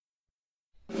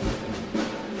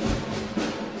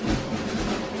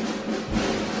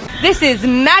This is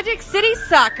Magic City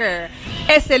Soccer.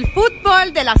 Es el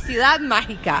fútbol de la ciudad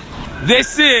mágica.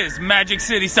 This is Magic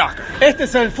City Soccer. Este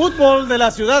es el fútbol de la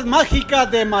ciudad mágica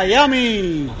de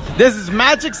Miami. This is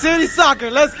Magic City Soccer.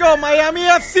 Let's go, Miami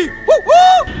FC.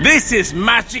 Woo-hoo! This is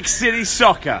Magic City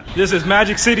Soccer. This is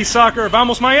Magic City Soccer.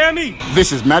 Vamos, Miami.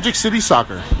 This is Magic City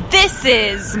Soccer. This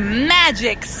is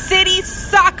Magic City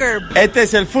Soccer. Este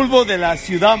es el fútbol de la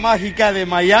ciudad mágica de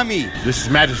Miami. This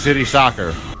is Magic City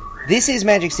Soccer. This is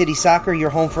Magic City Soccer,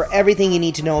 your home for everything you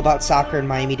need to know about soccer in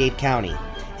Miami-Dade County.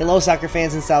 Hello, soccer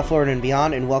fans in South Florida and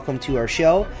beyond, and welcome to our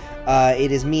show.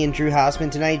 It is me and Drew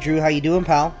Hausman tonight. Drew, how you doing,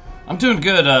 pal? I'm doing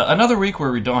good. Another week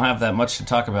where we don't have that much to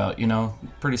talk about. You know,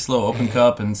 pretty slow Open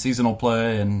Cup and seasonal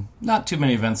play, and not too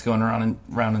many events going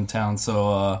around in town.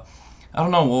 So I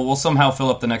don't know. We'll somehow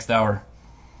fill up the next hour.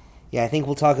 Yeah, I think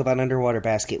we'll talk about underwater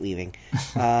basket weaving.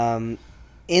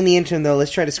 In the interim, though,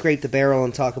 let's try to scrape the barrel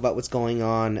and talk about what's going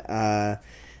on.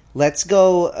 Let's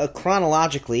go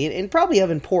chronologically, and probably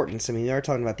of importance. I mean, we are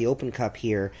talking about the Open Cup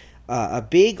here. A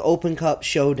big Open Cup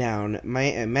showdown,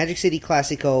 Magic City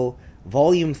Classico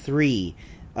Volume 3,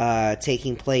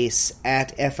 taking place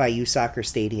at FIU Soccer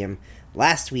Stadium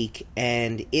last week,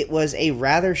 and it was a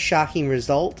rather shocking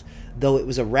result, though it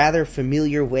was a rather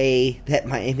familiar way that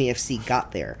Miami FC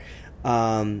got there.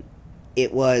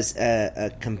 It was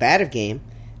a combative game,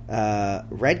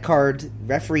 red card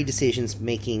referee decisions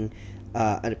making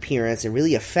an appearance and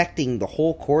really affecting the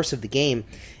whole course of the game,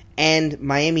 and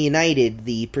Miami United,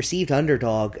 the perceived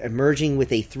underdog, emerging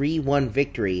with a 3-1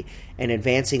 victory and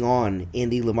advancing on in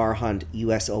the Lamar Hunt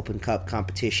U.S. Open Cup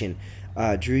competition.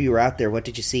 Drew, you were out there. What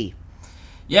did you see?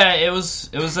 Yeah, it was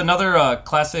another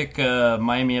classic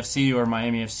Miami FC or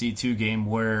Miami FC 2 game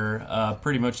where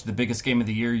pretty much the biggest game of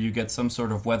the year you get some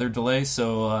sort of weather delay.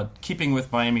 So keeping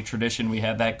with Miami tradition, we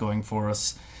had that going for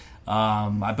us.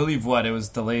 I believe it was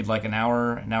delayed like an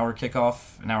hour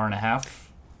kickoff, an hour and a half.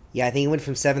 Yeah, I think it went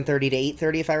from 7:30 to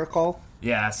 8:30 if I recall.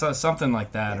 Yeah, so something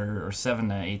like that, or 7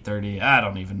 to 8:30. I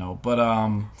don't even know, but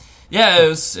yeah, it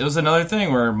was another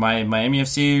thing where Miami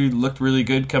FC looked really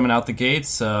good coming out the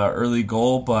gates. Early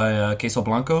goal by Queso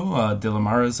Blanco. De La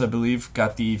Maras, I believe,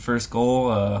 got the first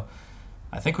goal.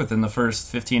 I think within the first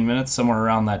 15 minutes, somewhere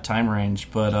around that time range.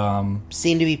 But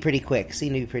seemed to be pretty quick.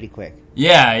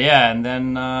 Yeah, and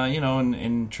then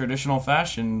in traditional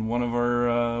fashion, one of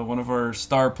our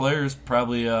star players,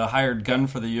 probably a hired gun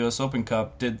for the U.S. Open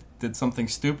Cup, did something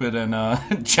stupid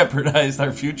and jeopardized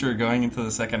our future going into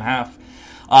the second half.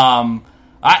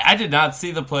 I did not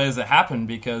see the play as it happened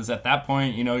because at that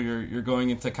point, you're going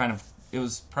into kind of. It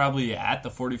was probably at the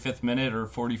 45th minute or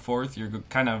 44th. You're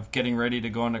kind of getting ready to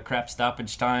go into crap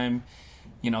stoppage time.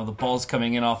 The ball's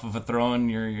coming in off of a throw, and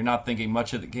you're not thinking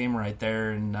much of the game right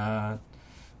there. And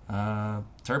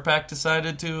Turpak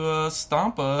decided to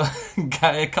stomp a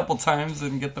guy a couple times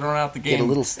and get thrown out the game. Get a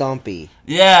little stompy.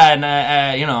 Yeah, and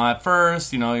at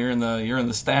first, you're in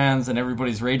the stands and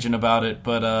everybody's raging about it.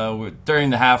 But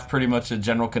during the half, pretty much the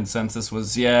general consensus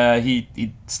was, yeah,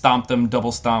 he stomped him,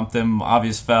 double stomped him,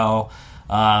 obvious foul.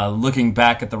 Looking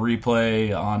back at the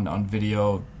replay on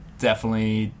video,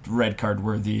 definitely red card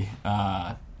worthy.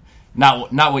 Not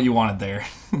what you wanted there.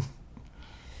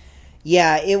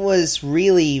 Yeah, it was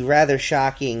really rather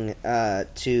shocking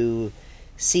to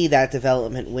see that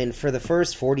development when for the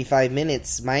first 45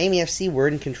 minutes, Miami FC were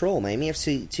in control. Miami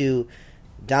FC 2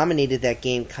 dominated that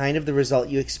game, kind of the result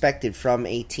you expected from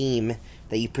a team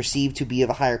that you perceive to be of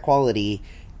a higher quality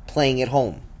playing at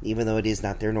home, even though it is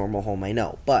not their normal home, I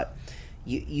know. But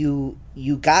you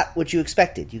got what you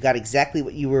expected. You got exactly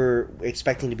what you were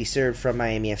expecting to be served from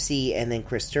Miami FC, and then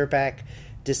Chris Turpak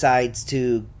decides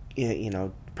to,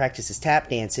 practice his tap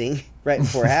dancing right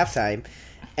before halftime,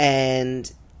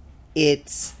 and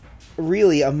it's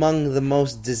really among the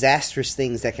most disastrous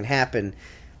things that can happen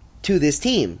to this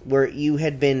team, where you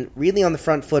had been really on the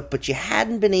front foot, but you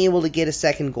hadn't been able to get a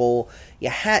second goal.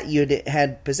 You'd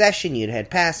had possession, you'd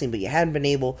had passing, but you hadn't been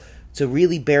able to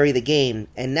really bury the game,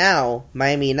 and now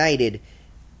Miami United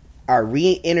are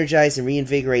re-energized and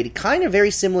reinvigorated, kind of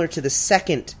very similar to the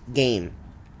second game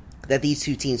that these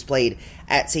two teams played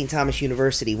at St. Thomas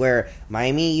University, where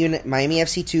Miami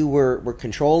FC2 were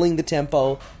controlling the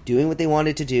tempo, doing what they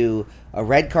wanted to do. A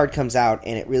red card comes out,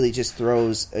 and it really just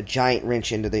throws a giant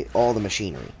wrench into all the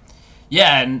machinery.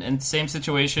 Yeah, and same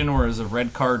situation where it was a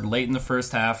red card late in the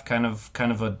first half, kind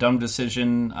of a dumb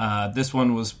decision. This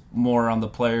one was more on the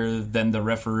player than the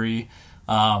referee,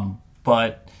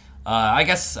 but. I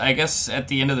guess at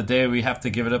the end of the day we have to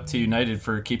give it up to United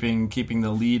for keeping the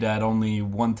lead at only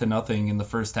 1-0 in the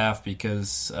first half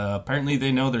because apparently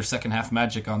they know their second half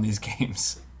magic on these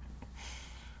games.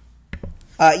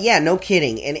 Yeah, no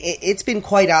kidding. And it's been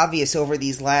quite obvious over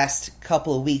these last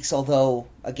couple of weeks, although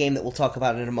a game that we'll talk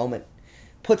about in a moment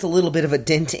puts a little bit of a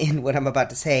dent in what I'm about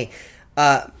to say.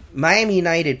 Miami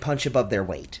United punch above their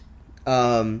weight.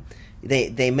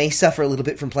 They may suffer a little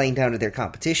bit from playing down to their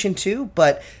competition too,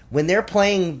 but when they're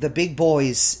playing the big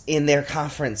boys in their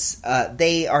conference,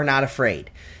 they are not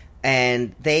afraid.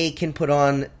 And they can put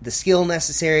on the skill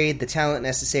necessary, the talent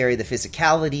necessary, the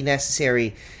physicality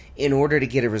necessary in order to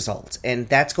get a result. And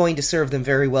that's going to serve them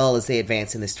very well as they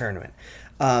advance in this tournament.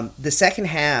 The second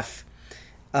half,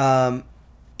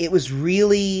 it was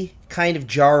really kind of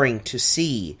jarring to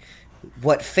see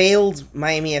what failed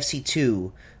Miami FC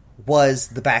 2 was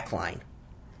the back line.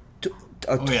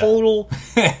 Total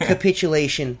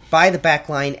capitulation by the back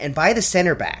line and by the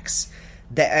center backs.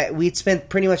 That we'd spent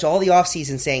pretty much all the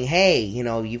offseason saying, hey,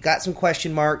 you've got some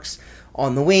question marks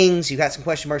on the wings, you've got some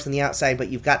question marks on the outside, but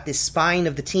you've got this spine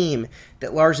of the team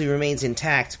that largely remains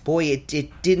intact. Boy, it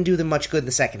didn't do them much good in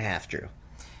the second half, Drew.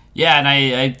 Yeah,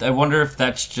 and I wonder if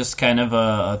that's just kind of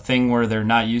a thing where they're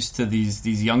not used to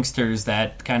these youngsters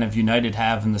that kind of United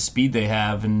have and the speed they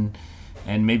have and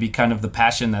maybe kind of the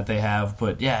passion that they have.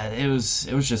 But yeah, it was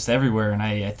just everywhere. And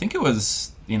I think it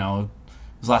was, it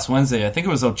was last Wednesday. I think it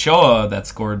was Ochoa that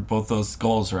scored both those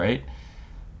goals, right?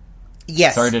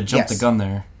 Yes. Sorry to jump the gun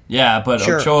there. Yeah, but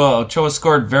sure. Ochoa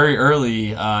scored very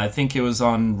early. I think it was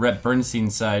on Rhett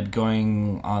Bernstein's side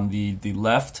going on the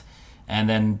left. And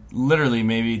then literally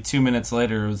maybe 2 minutes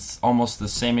later, it was almost the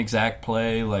same exact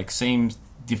play, like same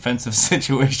defensive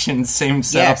situation, same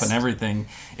setup and everything.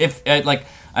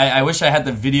 I wish I had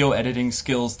the video editing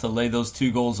skills to lay those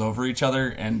two goals over each other,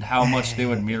 and how much they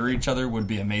would mirror each other would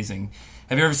be amazing.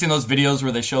 Have you ever seen those videos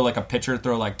where they show like a pitcher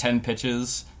throw like 10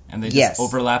 pitches and they just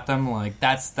overlap them? Like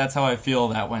that's how I feel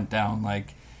that went down.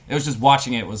 Like it was just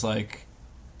watching it was like,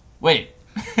 wait,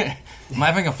 am I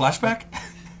having a flashback?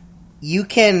 You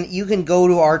can go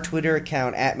to our Twitter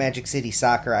account at Magic City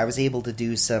Soccer. I was able to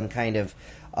do some kind of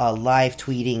live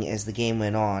tweeting as the game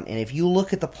went on, and if you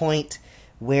look at the point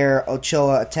where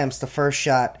Ochoa attempts the first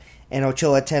shot and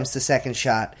Ochoa attempts the second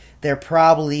shot, they're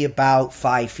probably about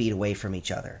 5 feet away from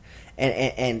each other.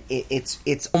 And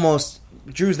it's almost,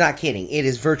 Drew's not kidding, it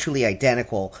is virtually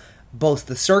identical. Both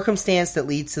the circumstance that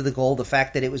leads to the goal, the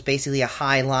fact that it was basically a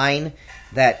high line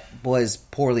that was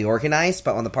poorly organized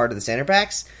but on the part of the center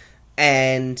backs,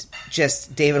 and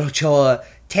just David Ochoa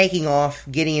taking off,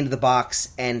 getting into the box,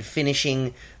 and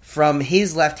finishing from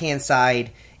his left-hand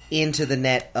side into the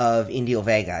net of Indio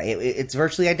Vega. It's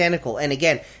virtually identical. And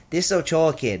again, this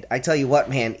Ochoa kid, I tell you what,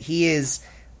 man, he is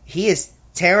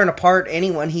tearing apart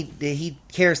anyone he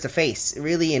cares to face.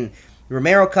 Really, in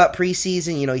Romero Cup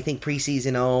preseason, you think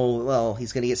preseason,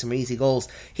 he's going to get some easy goals.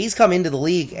 He's come into the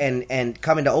league and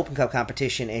come into Open Cup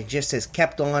competition and just has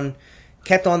kept on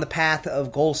the path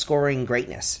of goal-scoring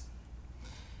greatness.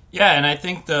 Yeah, and I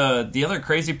think the other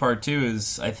crazy part, too,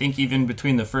 is I think even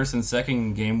between the first and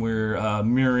second game, we're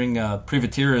mirroring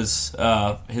Privatira's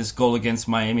his goal against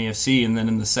Miami FC, and then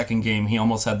in the second game, he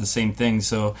almost had the same thing.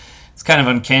 So it's kind of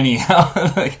uncanny how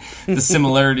the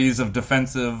similarities of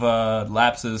defensive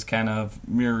lapses kind of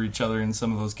mirror each other in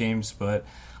some of those games. But,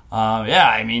 after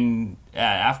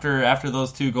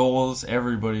those two goals,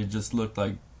 everybody just looked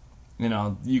like,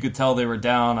 you could tell they were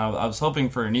down. I was hoping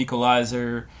for an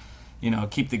equalizer,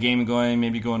 keep the game going,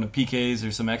 maybe go into PKs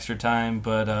or some extra time.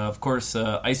 But, of course,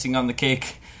 icing on the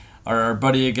cake, our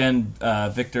buddy again,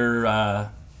 Victor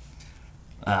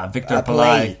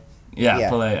Palay. Yeah.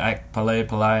 Palay.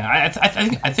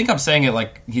 I think I'm saying it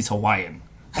like he's Hawaiian.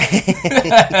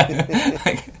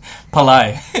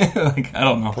 Palay. I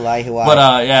don't know. Palay Hawaii.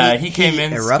 But, he came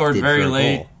in, scored very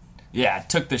late. Yeah,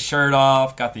 took the shirt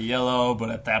off, got the yellow, but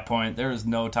at that point, there was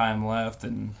no time left,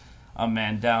 and a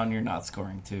man down, you're not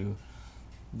scoring two.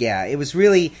 Yeah, it was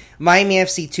really, Miami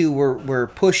FC 2 were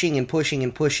pushing and pushing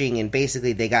and pushing, and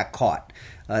basically they got caught.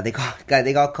 They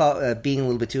got caught being a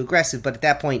little bit too aggressive, but at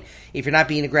that point, if you're not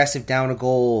being aggressive down a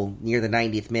goal near the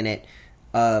 90th minute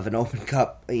of an Open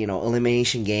Cup,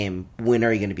 elimination game, when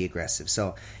are you going to be aggressive?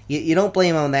 So you don't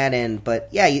blame on that end, but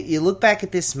yeah, you look back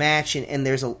at this match and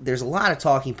there's a lot of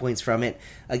talking points from it.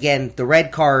 Again, the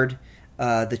red card,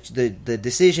 the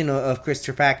decision of Chris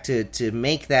Trepak to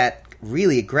make that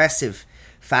really aggressive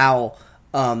foul,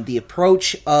 the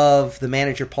approach of the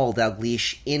manager Paul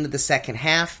Dalglish into the second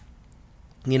half.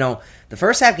 The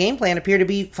first half game plan appeared to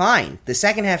be fine. The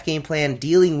second half game plan,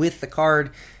 dealing with the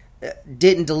card,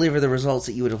 didn't deliver the results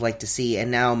that you would have liked to see, and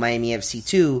now Miami FC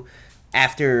 2,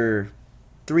 after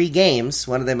 3 games,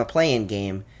 one of them a play-in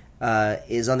game,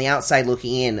 is on the outside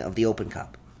looking in of the Open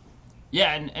Cup.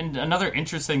 Yeah, and another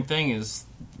interesting thing is,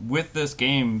 with this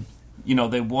game, you know,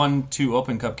 they won 2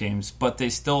 Open Cup games, but they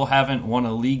still haven't won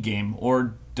a league game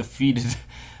or defeated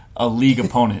a league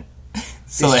opponent.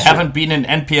 So they haven't beaten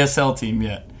an NPSL team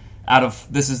yet.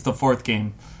 This is the 4th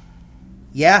game.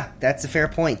 Yeah, that's a fair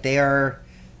point. They are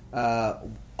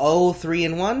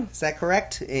 0-3-1. Is that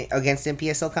correct against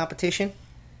NPSL competition?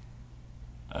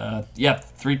 Yeah,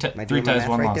 three ties,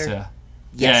 1 loss. there? Yeah,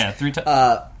 Yes. yeah, 3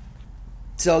 ties.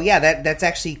 So yeah, that's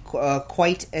actually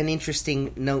quite an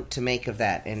interesting note to make of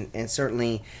that, and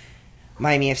certainly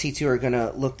Miami FC2 are going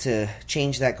to look to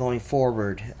change that going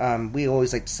forward. We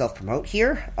always like to self-promote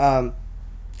here.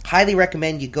 Highly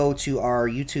recommend you go to our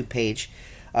YouTube page.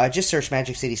 Just search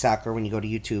Magic City Soccer when you go to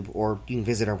YouTube, or you can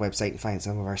visit our website and find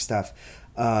some of our stuff.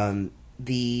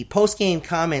 The post-game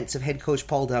comments of head coach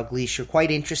Paul Dalglish are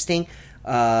quite interesting.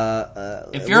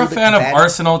 If you're a fan of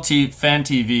Arsenal Fan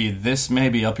TV, this may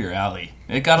be up your alley.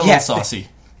 It got a little saucy.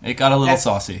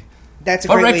 Saucy. That's a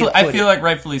great way to put I feel like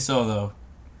rightfully so, though.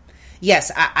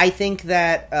 Yes, I think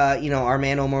that our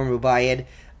man Omar Mubayed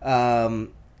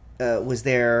was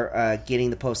there getting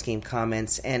the post-game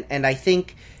comments, and I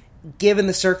think, given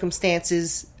the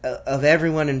circumstances of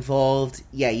everyone involved,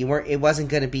 it wasn't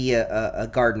going to be a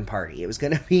garden party. It was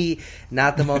going to be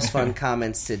not the most fun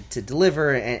comments to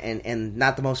deliver, and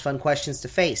not the most fun questions to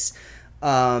face.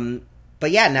 But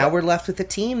yeah, now we're left with a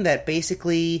team that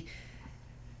basically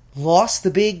lost the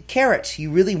big carrot.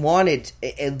 You really wanted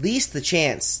at least the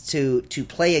chance to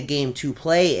play a game, to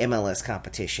play MLS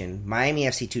competition. Miami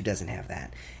FC2 doesn't have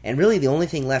that. And really the only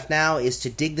thing left now is to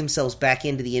dig themselves back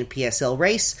into the NPSL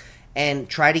race and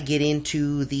try to get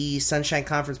into the Sunshine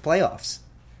Conference playoffs.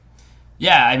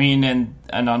 Yeah, I mean, and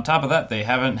on top of that, they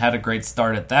haven't had a great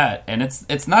start at that. And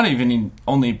it's not even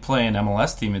only play an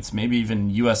MLS team, it's maybe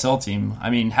even USL team. I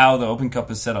mean, how the Open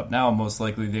Cup is set up now, most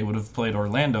likely they would have played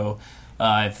Orlando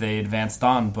if they advanced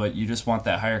on, but you just want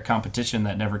that higher competition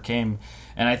that never came.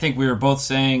 And I think we were both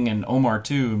saying, and Omar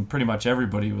too, and pretty much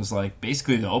everybody was like,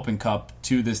 basically the Open Cup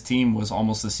to this team was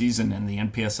almost a season, and the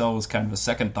NPSL was kind of a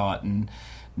second thought, and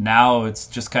now it's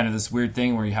just kind of this weird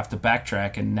thing where you have to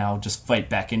backtrack and now just fight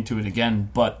back into it again,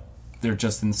 but they're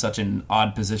just in such an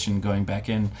odd position going back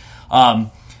in.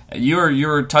 You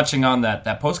were touching on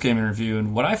that post-game interview,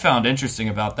 and what I found interesting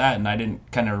about that, and I didn't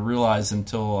kind of realize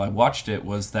until I watched it,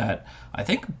 was that I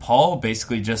think Paul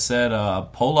basically just said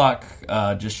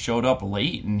Polak just showed up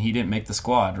late and he didn't make the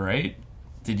squad, right?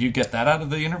 Did you get that out of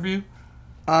the interview?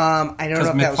 I don't know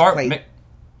if that was quite...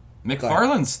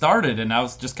 McFarland started, and I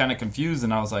was just kind of confused,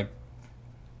 and I was like,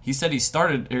 he said he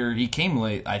started, or he came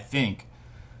late, I think.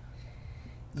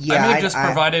 Yeah, I may have just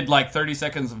provided like 30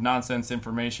 seconds of nonsense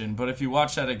information, but if you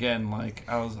watch that again, like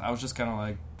I was just kind of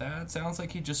like, that sounds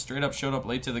like he just straight up showed up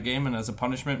late to the game, and as a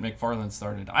punishment, McFarland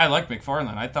started. I like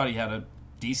McFarland. I thought he had a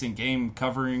decent game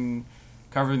covering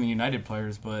the United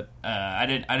players, but I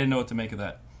didn't know what to make of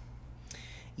that.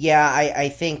 Yeah, I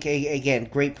think, again,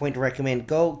 great point to recommend.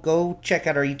 Go check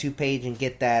out our YouTube page and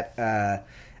get that.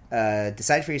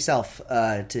 Decide for yourself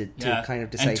to kind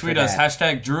of decide. And tweet for us,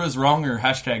 that. #Drew is wrong or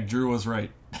 #Drew was right.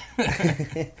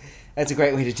 That's a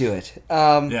great way to do it.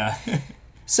 Yeah.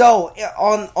 So,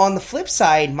 on the flip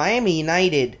side, Miami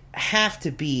United have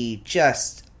to be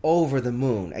just over the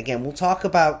moon. Again, we'll talk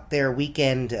about their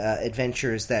weekend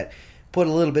adventures that put a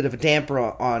little bit of a damper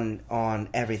on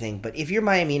everything. But if you're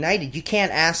Miami United, you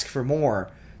can't ask for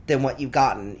more than what you've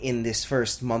gotten in this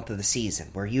first month of the season,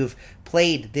 where you've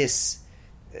played this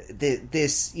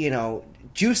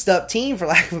juiced up team, for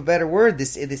lack of a better word,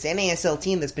 this NASL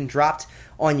team that's been dropped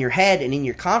on your head and in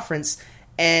your conference,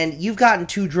 and you've gotten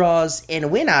 2 draws and a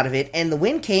win out of it, and the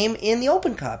win came in the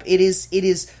Open Cup. It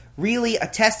is really a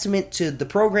testament to the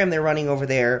program they're running over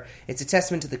there. It's a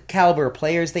testament to the caliber of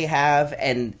players they have,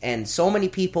 and so many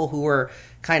people who were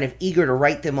kind of eager to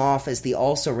write them off as the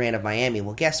also-ran of Miami.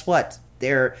 Well, guess what?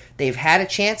 They've had a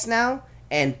chance now,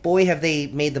 and boy, have they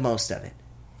made the most of it.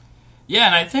 Yeah,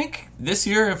 and I think this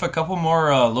year, if a couple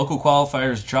more local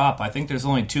qualifiers drop, I think there's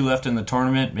only 2 left in the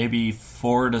tournament, maybe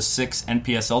 4 to 6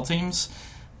 NPSL teams.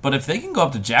 But if they can go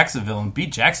up to Jacksonville and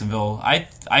beat Jacksonville,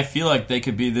 I feel like they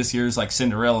could be this year's like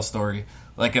Cinderella story.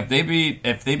 Like if they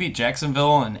beat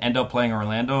Jacksonville and end up playing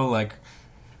Orlando, like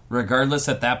regardless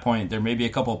at that point, there may be a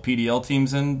couple of PDL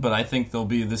teams in, but I think they'll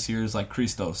be this year's like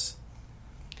Christos.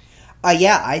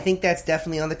 Yeah, I think that's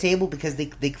definitely on the table because they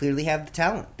clearly have the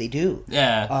talent. They do.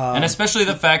 Yeah, and especially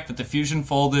the fact that the Fusion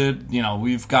folded. You know,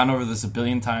 we've gone over this a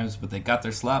billion times, but they got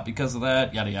their slot because of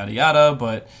that. Yada yada yada.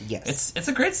 But yes, it's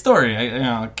a great story.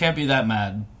 Can't be that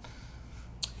mad.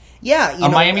 Yeah,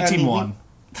 Miami team won.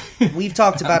 We've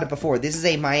talked about it before. This is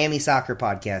a Miami soccer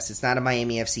podcast. It's not a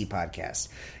Miami FC podcast.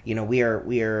 We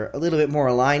are a little bit more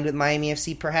aligned with Miami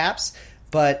FC, perhaps,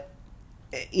 but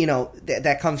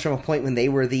that comes from a point when they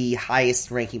were the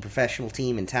highest ranking professional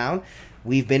team in town.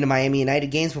 We've been to Miami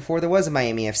United games before there was a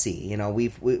Miami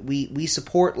FC. We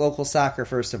support local soccer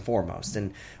first and foremost,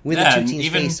 and when the two teams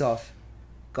face off.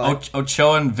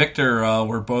 Ochoa and Victor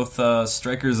were both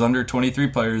strikers under 23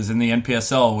 players in the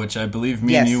NPSL, which I believe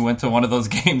me and you went to one of those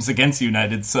games against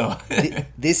United. So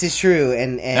this is true,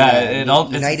 and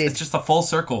United, it's just a full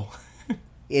circle.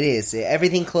 It is.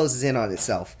 Everything closes in on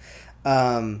itself.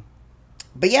 But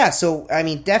yeah, so I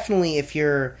mean, definitely, if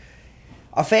you're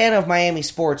a fan of Miami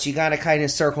sports, you got to kind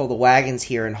of circle the wagons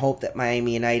here and hope that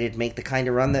Miami United make the kind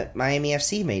of run that Miami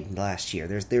FC made last year.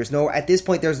 There's no at this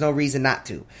point, there's no reason not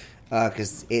to.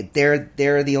 Because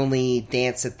they're the only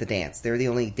dance at the dance. They're the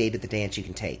only date at the dance you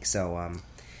can take. So,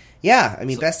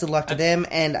 best of luck to them.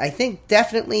 And I think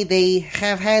definitely they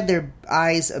have had their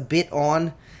eyes a bit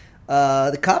on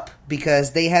the Cup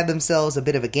because they had themselves a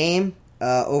bit of a game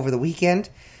over the weekend.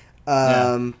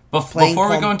 Before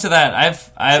we go into that,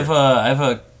 I have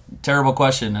a terrible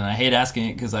question, and I hate asking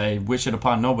it because I wish it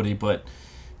upon nobody. But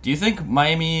do you think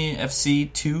Miami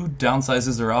FC 2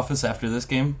 downsizes their office after this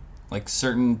game? Like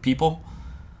certain people,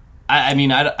 I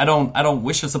mean, I don't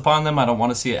wish this upon them. I don't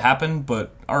want to see it happen.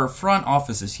 But our front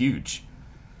office is huge.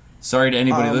 Sorry to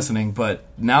anybody listening, but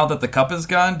now that the Cup is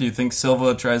gone, do you think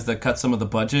Silva tries to cut some of the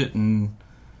budget and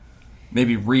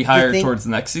maybe rehire towards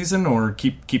next season, or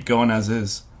keep going as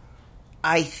is?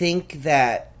 I think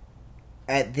that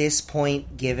at this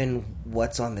point, given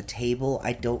what's on the table,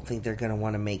 I don't think they're going to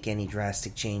want to make any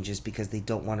drastic changes because they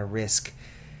don't want to risk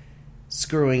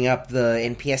screwing up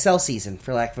the NPSL season,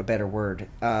 for lack of a better word.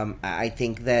 I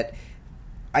think that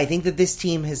this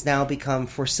team has now become,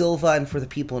 for Silva and for the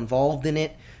people involved in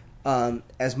it,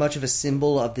 as much of a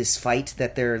symbol of this fight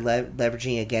that they're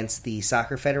leveraging against the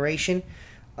soccer federation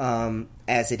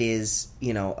as it is,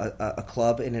 a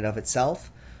club in and of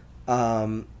itself.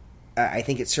 I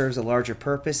think it serves a larger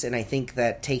purpose, and I think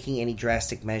that taking any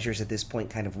drastic measures at this point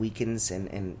kind of weakens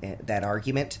and that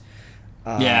argument.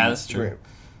 Yeah, that's true.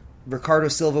 Ricardo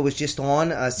Silva was just on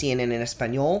CNN in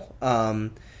Espanol,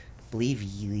 I believe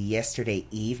yesterday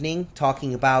evening,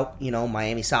 talking about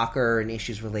Miami soccer and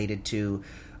issues related to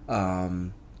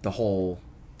the whole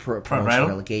promotion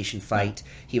relegation fight.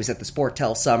 Yeah. He was at the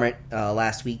Sportel Summit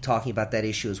last week talking about that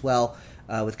issue as well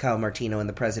with Kyle Martino and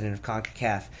the president of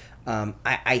CONCACAF.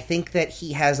 I think that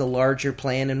he has a larger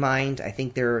plan in mind. I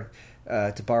think they're,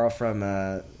 to borrow from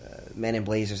Men in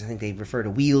Blazers, I think they refer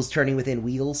to wheels turning within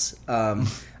wheels.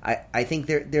 I think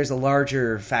there's a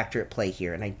larger factor at play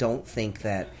here, and I don't think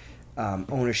that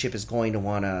ownership is going to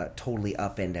want to totally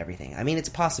upend everything. I mean, it's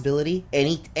a possibility.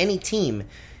 Any team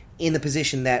in the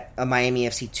position that a Miami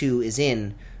FC 2 is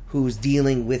in, who's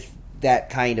dealing with that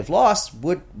kind of loss,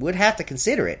 would have to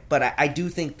consider it. But I do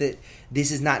think that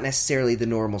this is not necessarily the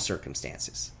normal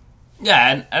circumstances.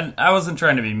 Yeah, and I wasn't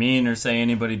trying to be mean or say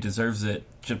anybody deserves it,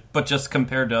 but just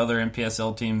compared to other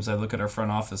NPSL teams, I look at our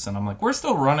front office and I'm like, we're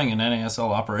still running an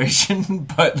NASL operation,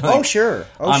 but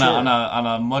on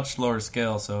a much lower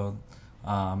scale. So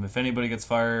if anybody gets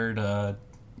fired,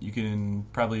 you can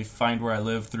probably find where I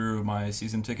live through my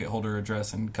season ticket holder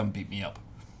address and come beat me up.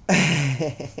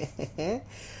 Let's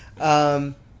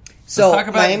talk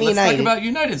about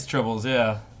United's troubles.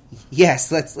 Yeah.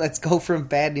 Yes, let's go from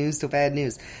bad news to bad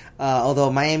news.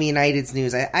 Although Miami United's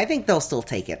news, I think they'll still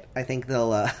take it. I think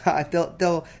they'll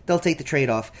take the trade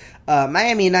off.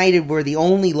 Miami United were the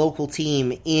only local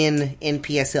team in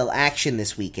NPSL action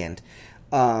this weekend.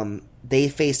 They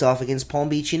faced off against Palm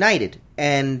Beach United,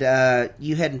 and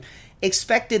you had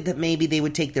expected that maybe they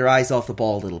would take their eyes off the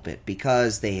ball a little bit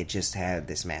because they had just had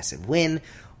this massive win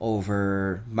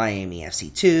over Miami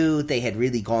FC 2. They had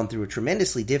really gone through a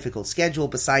tremendously difficult schedule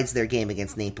besides their game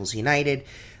against Naples United.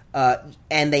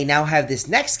 And they now have this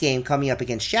next game coming up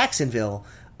against Jacksonville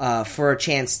for a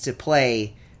chance to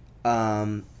play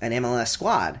an MLS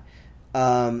squad.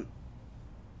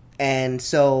 And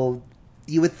so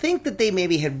you would think that they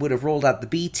maybe would have rolled out the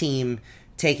B team,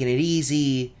 taken it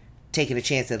easy, taken a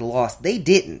chance at a loss. They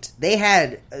didn't. They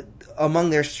had among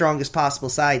their strongest possible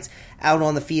sides out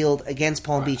on the field against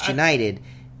Palm Beach United.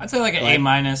 I'd say like an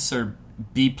A- or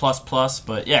B++,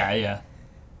 but yeah.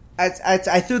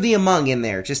 I threw the among in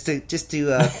there just to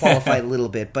qualify it a little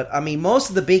bit. But, I mean, most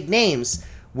of the big names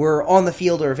were on the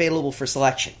field or available for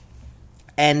selection.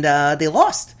 And they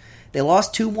lost. They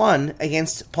lost 2-1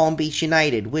 against Palm Beach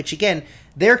United, which, again,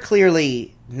 they're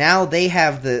clearly... Now they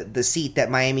have the seat that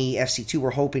Miami FC 2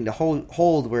 were hoping to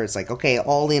hold, where it's like, okay,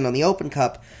 all in on the Open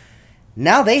Cup.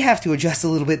 Now they have to adjust a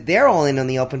little bit. They're all in on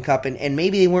the Open Cup, and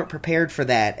maybe they weren't prepared for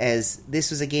that, as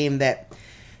this was a game that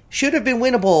should have been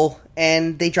winnable,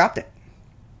 and they dropped it.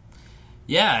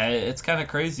 Yeah, it's kind of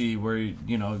crazy where,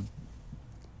 you know,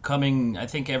 I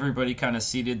think everybody kind of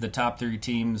seeded the top 3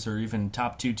 teams or even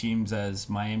top 2 teams as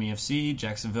Miami FC,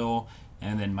 Jacksonville,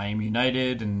 and then Miami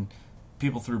United, and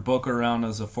people threw Boca around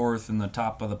as a 4th in the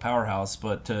top of the powerhouse,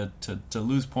 but to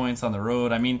lose points on the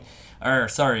road,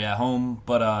 at home,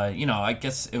 but, you know, I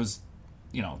guess it was,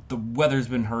 you know, the weather's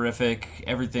been horrific,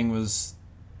 everything was,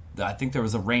 I think there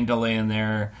was a rain delay in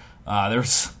there.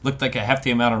 Looked like a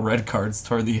hefty amount of red cards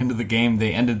toward the end of the game.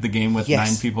 They ended the game with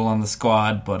 9 people on the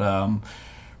squad, but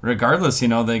regardless, you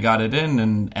know, they got it in,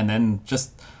 and then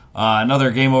just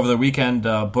another game over the weekend.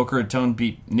 Boca Raton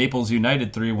beat Naples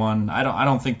United 3-1. I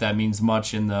don't think that means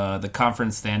much in the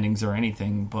conference standings or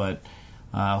anything, but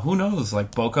who knows?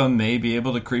 Like, Boca may be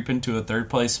able to creep into a 3rd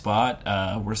place spot.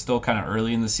 We're still kind of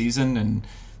early in the season, and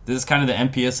this is kind of the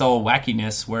NPSL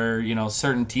wackiness where, you know,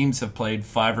 certain teams have played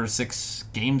 5 or 6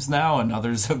 games now and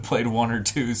others have played 1 or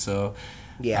 2. So,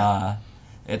 yeah,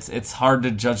 it's hard to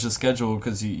judge the schedule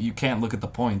because you can't look at the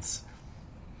points.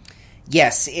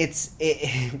 Yes,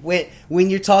 when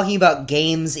you're talking about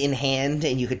games in hand,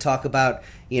 and you could talk about,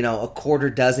 you know, a quarter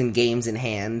dozen games in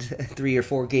hand, 3 or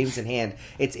 4 games in hand.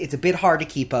 It's a bit hard to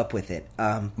keep up with it.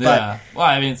 But, yeah, well,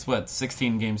 I mean, it's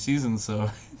 16 game season, so.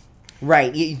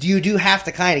 Right, you do have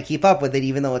to kind of keep up with it,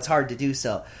 even though it's hard to do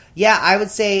so. Yeah, I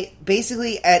would say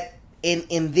basically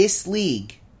in this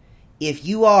league, if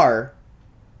you are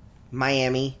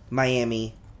Miami,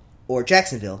 or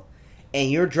Jacksonville, and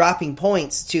you're dropping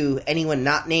points to anyone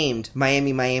not named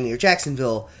Miami, or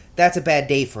Jacksonville, that's a bad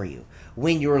day for you.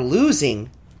 When you're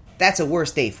losing, that's a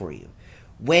worse day for you.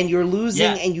 When you're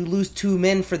losing and you lose 2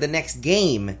 men for the next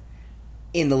game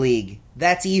in the league,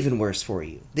 that's even worse for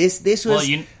you. This was...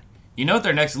 Well, you know what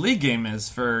their next league game is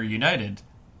for United?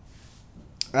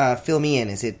 Fill me in.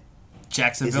 Is it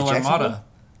Jacksonville Armada?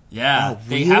 Yeah. Oh,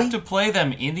 They really? have to play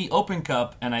them in the Open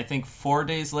Cup, and I think 4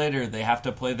 days later they have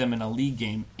to play them in a league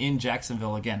game in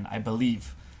Jacksonville again, I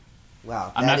believe.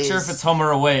 Wow. I'm not sure if it's home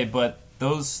or away, but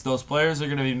those players are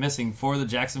going to be missing for the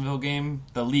Jacksonville game,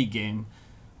 the league game.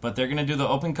 But they're going to do the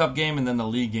Open Cup game and then the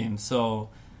league game. So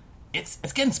it's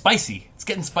getting spicy. It's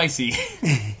getting spicy.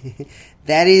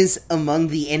 That is among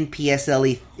the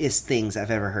NPSL-ist things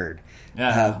I've ever heard.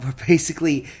 Yeah.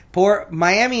 Basically, poor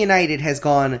Miami United has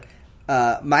gone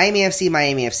Miami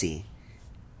FC,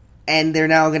 and they're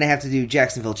now going to have to do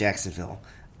Jacksonville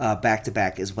back to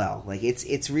back as well. Like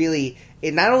it's really,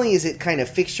 not only is it kind of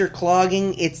fixture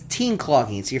clogging, it's team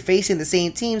clogging. So you're facing the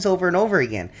same teams over and over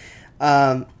again.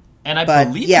 And I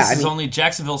believe this is only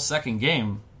Jacksonville's 2nd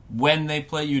game when they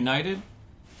play United.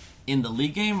 In the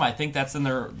league game, I think that's in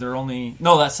their only...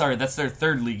 No, that's their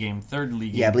 3rd league game.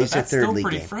 Yeah, I believe it's their 3rd league game. That's still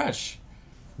pretty fresh.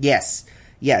 Yes.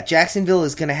 Yeah, Jacksonville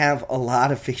is going to have a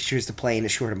lot of fixtures to play in a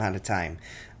short amount of time.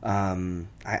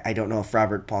 I don't know if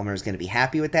Robert Palmer is going to be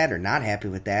happy with that or not happy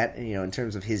with that, you know, in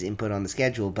terms of his input on the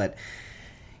schedule. But,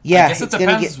 yeah, I guess it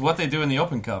depends what they do in the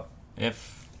Open Cup.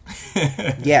 If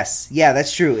Yes. Yeah,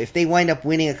 that's true. If they wind up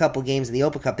winning a couple games in the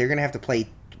Open Cup, they're going to have to play,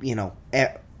 you know,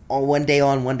 one day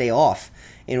on, one day off.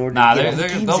 In order to get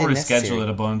they'll reschedule it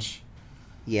a bunch.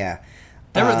 Yeah,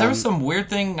 there was some weird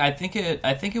thing. I think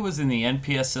it was in the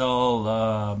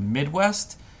NPSL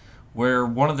Midwest where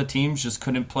one of the teams just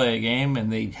couldn't play a game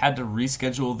and they had to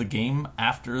reschedule the game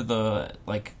after the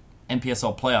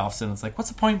NPSL playoffs. And it's like, what's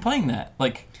the point in playing that?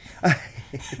 Like,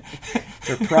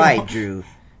 for pride, Drew.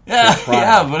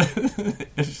 Yeah, but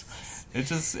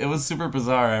it was super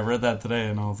bizarre. I read that today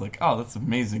and I was like, oh, that's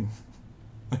amazing.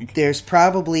 There's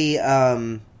probably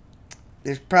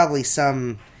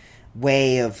some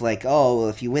way of like, oh, well,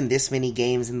 if you win this many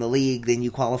games in the league, then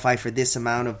you qualify for this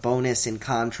amount of bonus in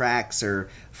contracts or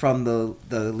from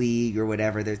the league or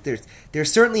whatever. There's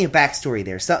certainly a backstory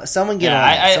there. Someone get on.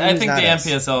 I think the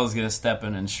NPSL is going to step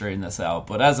in and straighten this out.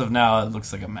 But as of now, it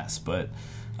looks like a mess. But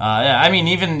I mean,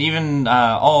 even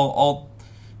all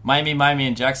Miami,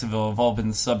 and Jacksonville have all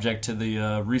been subject to the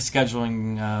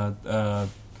rescheduling.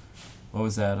 What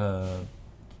was that?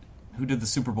 Who did the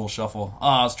Super Bowl shuffle? Oh,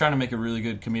 I was trying to make a really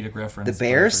good comedic reference. The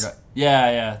Bears?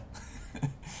 Yeah.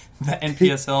 The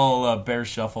NPSL Bears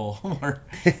shuffle, where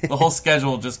the whole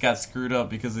schedule just got screwed up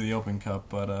because of the Open Cup.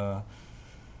 But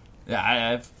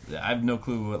I have no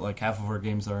clue what half of our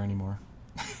games are anymore.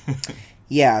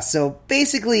 Yeah, so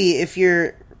basically, if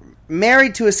you're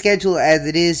married to a schedule as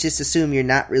it is, just assume you're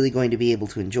not really going to be able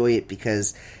to enjoy it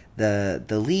because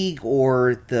the league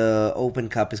or the Open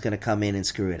Cup is going to come in and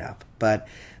screw it up. But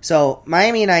so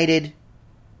Miami United,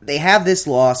 they have this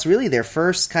loss, really their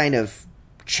first kind of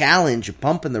challenge, a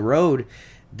bump in the road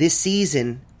this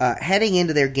season, heading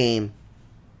into their game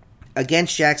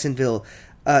against Jacksonville.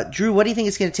 Drew, what do you think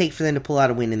it's going to take for them to pull out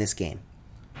a win in this game?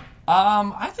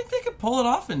 I think they could pull it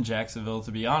off in Jacksonville,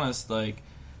 to be honest. Like,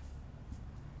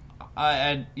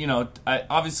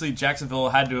 obviously Jacksonville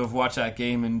had to have watched that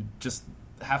game and just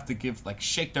have to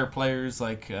shake their players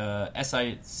like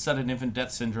SI, sudden infant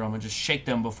death syndrome, and just shake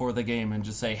them before the game and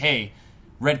just say, hey,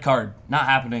 red card, not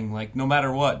happening. Like, no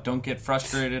matter what, don't get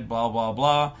frustrated, blah, blah,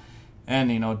 blah.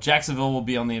 And, Jacksonville will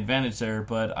be on the advantage there.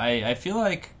 But I feel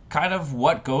like kind of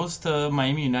what goes to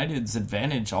Miami United's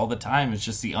advantage all the time is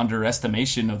just the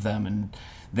underestimation of them and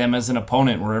them as an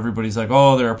opponent, where everybody's like,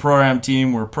 oh, they're a pro-am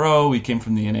team, we're pro, we came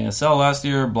from the NASL last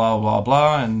year, blah, blah,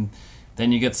 blah, and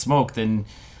then you get smoked. And,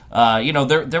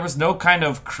 there was no kind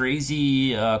of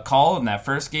crazy call in that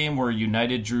first game where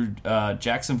United drew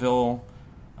Jacksonville.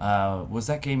 Was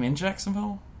that game in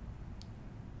Jacksonville?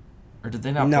 Or did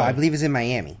they not play? No, I believe it was in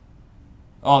Miami.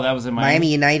 Oh, that was in Miami?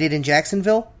 Miami United in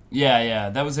Jacksonville? Yeah,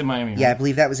 that was in Miami. Right? Yeah, I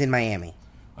believe that was in Miami.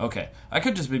 Okay. I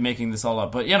could just be making this all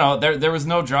up. But, there was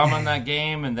no drama in that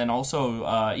game. And then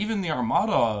also, even the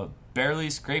Armada barely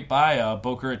scraped by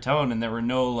Boca Raton, and there were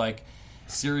no,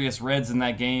 serious reds in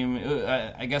that game.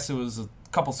 I guess it was a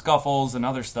couple scuffles and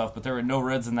other stuff, but there were no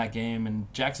reds in that game,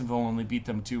 and Jacksonville only beat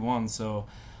them 2-1. So,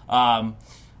 I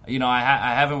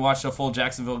haven't watched a full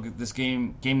Jacksonville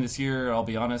game this year. I'll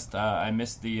be honest. I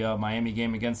missed the Miami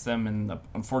game against them, and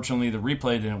unfortunately the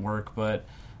replay didn't work. But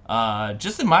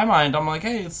just in my mind, I'm like,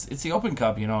 hey, it's the Open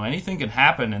Cup. Anything can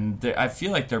happen, and I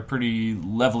feel like they're pretty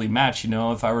levelly matched.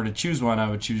 If I were to choose one, I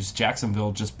would choose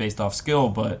Jacksonville just based off skill.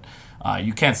 But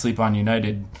you can't sleep on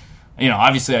United.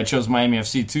 Obviously I chose Miami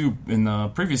FC too in the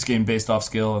previous game based off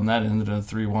skill, and that ended in a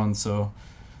 3-1. So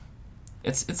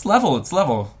it's level. It's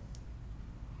level.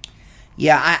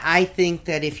 Yeah, I think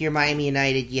that if you're Miami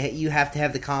United, you have to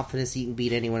have the confidence that you can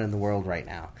beat anyone in the world right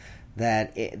now.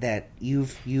 That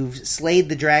you've slayed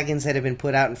the dragons that have been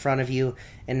put out in front of you,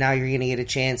 and now you're going to get a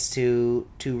chance to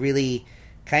really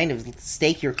kind of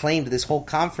stake your claim to this whole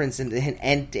conference and to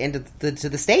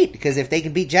the state. Because if they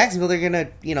can beat Jacksonville, they're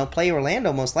going to play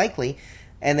Orlando most likely,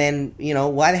 and then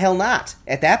why the hell not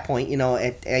at that point?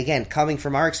 Again, coming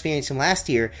from our experience from last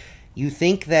year. You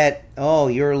think that,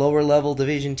 your lower level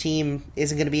division team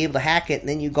isn't going to be able to hack it, and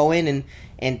then you go in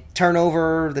and turn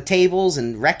over the tables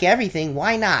and wreck everything.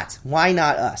 Why not? Why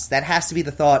not us? That has to be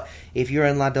the thought if you're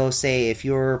in La Doce, if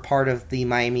you're part of the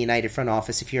Miami United front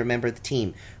office, if you're a member of the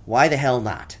team. Why the hell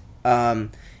not?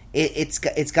 It's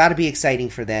got to be exciting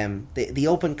for them. The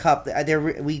Open Cup,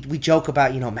 we joke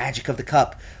about magic of the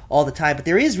cup all the time, but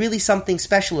there is really something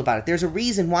special about it. There's a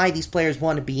reason why these players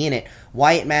want to be in it,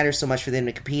 why it matters so much for them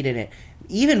to compete in it,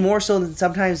 even more so than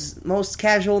sometimes most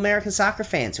casual American soccer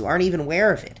fans who aren't even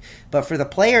aware of it. But for the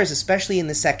players, especially in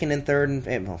the second and third,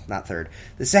 the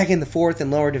second, the fourth,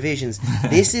 and lower divisions,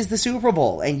 this is the Super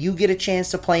Bowl, and you get a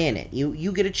chance to play in it.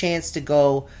 You get a chance to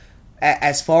go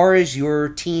as far as your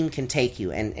team can take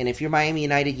you. And if you're Miami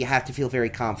United, you have to feel very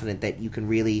confident that you can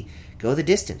really go the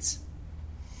distance.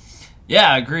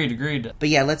 Yeah, agreed. But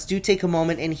yeah, let's take a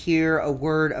moment and hear a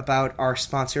word about our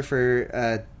sponsor for,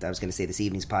 I was going to say this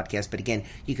evening's podcast, but again,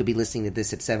 you could be listening to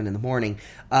this at 7 in the morning.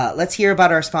 Let's hear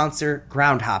about our sponsor,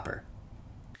 Groundhopper.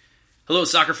 Hello,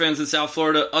 soccer fans in South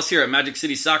Florida. Us here at Magic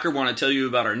City Soccer want to tell you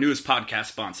about our newest podcast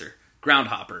sponsor,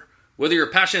 Groundhopper. Whether you're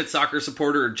a passionate soccer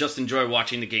supporter or just enjoy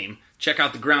watching the game, check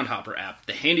out the Groundhopper app,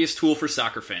 the handiest tool for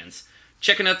soccer fans.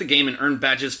 Check out the game and earn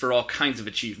badges for all kinds of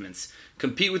achievements.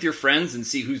 Compete with your friends and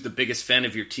see who's the biggest fan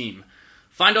of your team.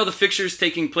 Find all the fixtures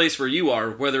taking place where you are,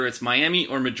 whether it's Miami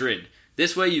or Madrid.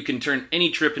 This way you can turn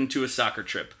any trip into a soccer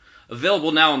trip.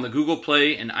 Available now on the Google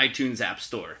Play and iTunes App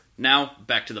Store. Now,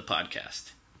 back to the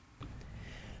podcast.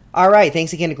 All right,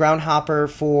 thanks again to Groundhopper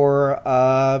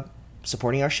for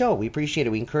supporting our show. We appreciate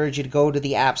it. We encourage you to go to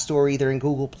the App Store, either in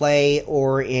Google Play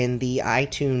or in the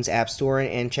iTunes App Store,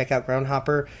 and check out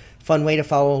Groundhopper. Fun way to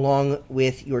follow along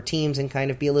with your teams and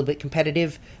kind of be a little bit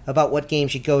competitive about what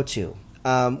games you go to.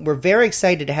 We're very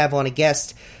excited to have on a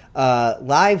guest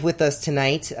live with us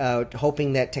tonight,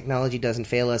 hoping that technology doesn't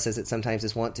fail us as it sometimes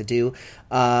is wont to do.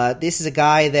 This is a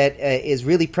guy that is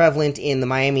really prevalent in the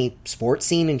Miami sports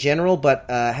scene in general, but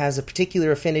has a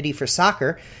particular affinity for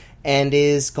soccer, and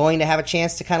is going to have a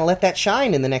chance to kind of let that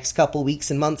shine in the next couple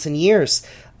weeks and months and years.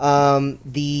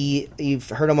 You've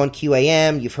heard him on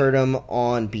QAM, you've heard him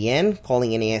on BN,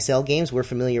 calling NASL games, we're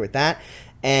familiar with that,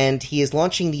 and he is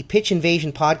launching the Pitch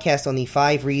Invasion podcast on the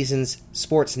 5 Reasons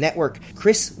Sports Network.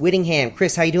 Chris Whittingham.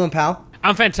 Chris, how you doing, pal?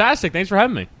 I'm fantastic, thanks for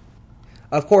having me.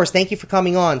 Of course, thank you for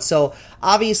coming on. So,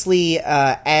 obviously,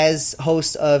 as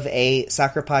host of a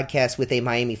soccer podcast with a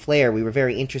Miami flair, we were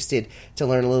very interested to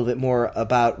learn a little bit more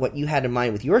about what you had in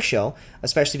mind with your show,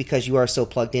 especially because you are so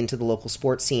plugged into the local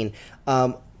sports scene.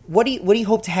 what do you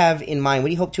hope to have in mind? What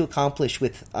do you hope to accomplish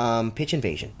with Pitch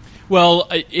Invasion? Well,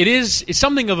 it's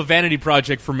something of a vanity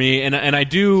project for me, and I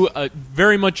do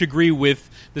very much agree with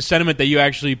the sentiment that you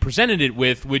actually presented it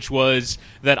with, which was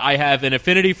that I have an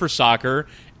affinity for soccer,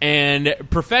 and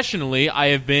professionally, I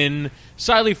have been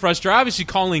slightly frustrated. Obviously,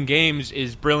 calling games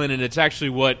is brilliant, and it's actually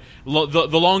what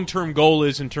the long-term goal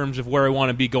is in terms of where I want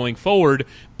to be going forward,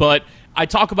 but I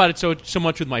talk about it so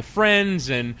much with my friends,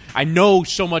 and I know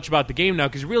so much about the game now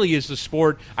because it really is the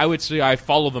sport I would say I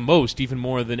follow the most, even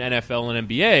more than NFL and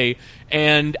NBA.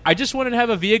 And I just wanted to have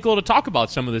a vehicle to talk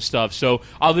about some of this stuff. So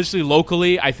obviously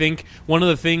locally, I think one of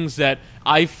the things that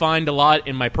I find a lot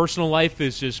in my personal life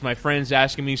is just my friends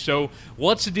asking me, so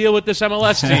what's the deal with this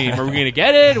MLS team? Are we going to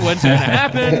get it? When's it going to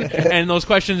happen? And those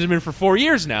questions have been for 4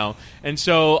 years now. And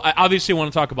so I obviously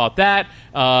want to talk about that.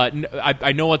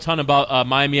 I know a ton about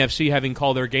Miami FC having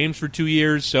called their games for 2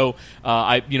 years. So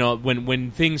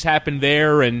when things happen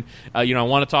there, and I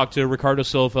want to talk to Ricardo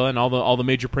Silva and all the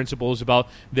major principals about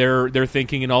their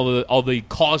thinking and all the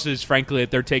causes, frankly, that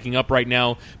they're taking up right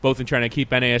now, both in trying to keep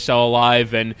NASL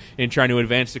alive and in trying to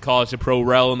advance the cause of pro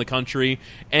rel in the country,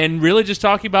 and really just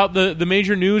talking about the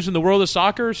major news in the world of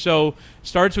soccer. So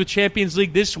starts with Champions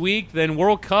League this week, then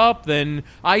World Cup, then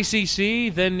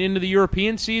ICC, then into the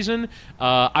European season.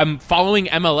 I'm following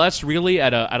MLS really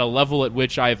at a level at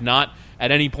which I have not at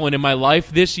any point in my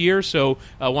life this year, so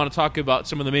I want to talk about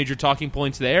some of the major talking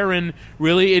points there, and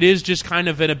really it is just kind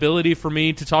of an ability for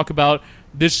me to talk about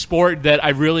this sport that I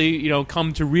really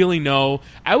come to really know.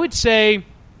 I would say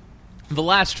the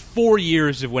last 4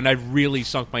 years of when I've really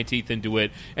sunk my teeth into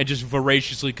it and just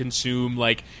voraciously consume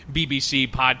like BBC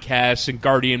podcasts and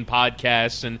Guardian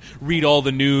podcasts and read all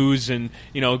the news and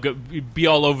be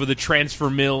all over the transfer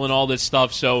mill and all this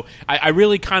stuff. So I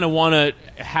really kind of want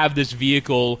to have this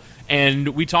vehicle, and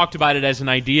we talked about it as an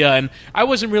idea, and I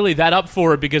wasn't really that up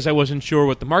for it because I wasn't sure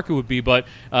what the market would be, but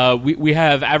we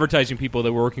have advertising people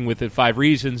that we're working with at 5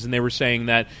 Reasons, and they were saying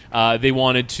that they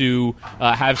wanted to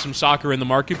have some soccer in the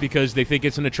market because they think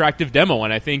it's an attractive demo,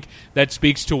 and I think that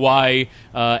speaks to why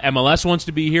MLS wants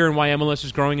to be here and why MLS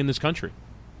is growing in this country.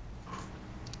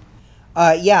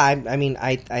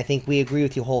 I think we agree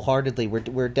with you wholeheartedly.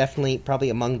 We're definitely probably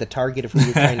among the target of who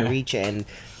you're trying to reach, and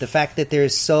the fact that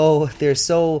there's so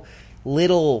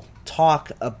little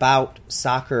talk about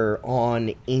soccer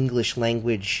on English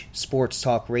language sports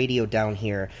talk radio down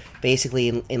here.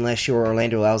 Basically, unless you're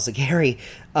Orlando Alzagari,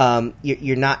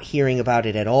 you're not hearing about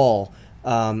it at all.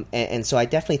 And so I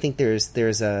definitely think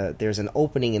there's an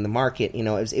opening in the market.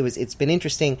 It's been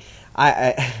interesting.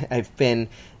 I've been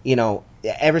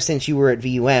ever since you were at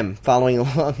VUM, following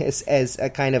along as a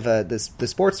kind of the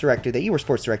sports director. That you were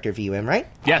sports director at VUM, right?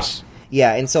 Yes.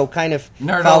 Yeah, and so kind of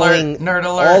Nerd following alert.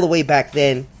 All the way back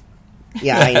then.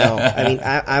 Yeah, I know. I mean,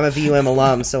 I'm a VUM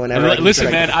alum, so whenever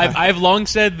listen, man, I've long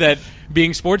said that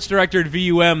being sports director at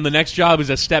VUM, the next job is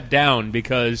a step down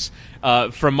because,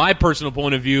 from my personal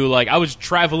point of view, like I was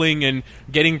traveling and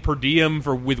getting per diem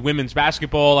with women's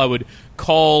basketball. I would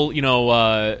call,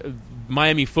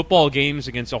 Miami football games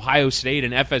against Ohio State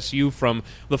and FSU from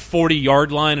the 40-yard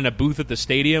line in a booth at the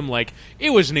stadium. Like,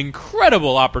 it was an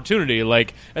incredible opportunity.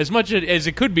 Like, as much as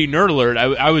it could be nerd alert,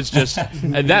 I was just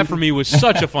and that for me was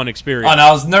such a fun experience. Oh, no,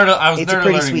 I was nerd it's a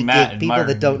pretty alerting sweet Matt gig. People Myron.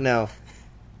 that don't know.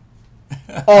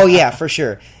 Oh yeah, for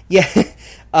sure. Yeah,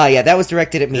 that was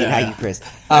directed at me, not you, Chris.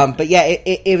 But yeah,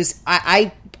 it was.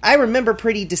 I remember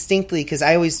pretty distinctly because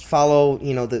I always follow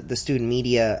the student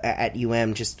media at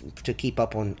UM just to keep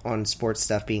up on sports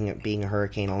stuff. Being a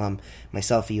Hurricane alum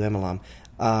myself, a UM alum,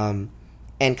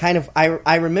 and kind of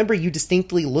I remember you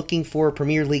distinctly looking for a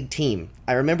Premier League team.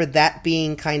 I remember that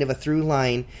being kind of a through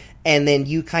line. And then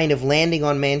you kind of landing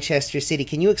on Manchester City.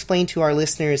 Can you explain to our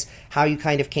listeners how you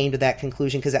kind of came to that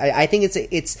conclusion? Because I think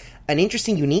it's an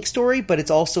interesting, unique story, but it's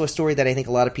also a story that I think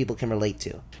a lot of people can relate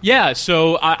to. Yeah,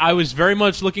 so I was very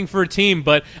much looking for a team,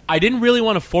 but I didn't really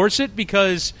want to force it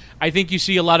because I think you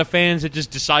see a lot of fans that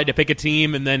just decide to pick a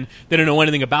team and then they don't know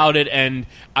anything about it. And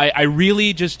I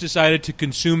really just decided to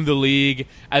consume the league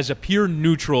as a pure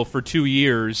neutral for 2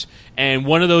 years. And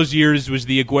one of those years was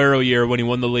the Aguero year when he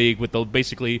won the league with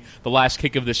basically the last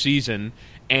kick of the season.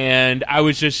 And I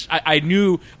was just, I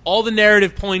knew all the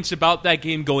narrative points about that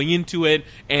game going into it,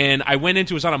 and I went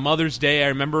into it was on a Mother's Day. I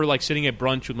remember like sitting at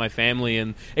brunch with my family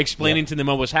and explaining to them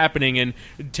what was happening and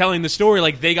telling the story.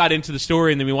 Like they got into the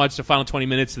story, and then we watched the final 20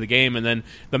 minutes of the game, and then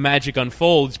the magic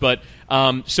unfolds. But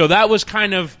so that was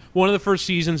kind of one of the first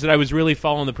seasons that I was really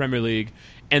following the Premier League.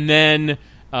 And then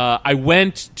I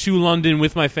went to London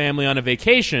with my family on a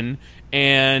vacation,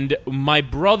 and my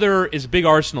brother is a big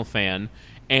Arsenal fan.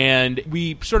 and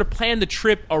we sort of planned the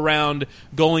trip around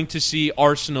going to see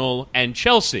Arsenal and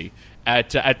Chelsea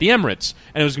at the Emirates,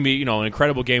 and it was going to be an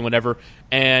incredible game, whatever.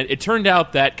 And it turned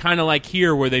out that kind of like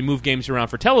here, where they move games around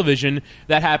for television,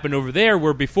 that happened over there.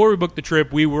 Where before we booked the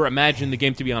trip, we were imagining the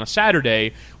game to be on a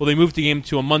Saturday. Well, they moved the game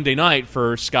to a Monday night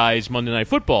for Sky's Monday Night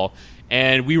Football.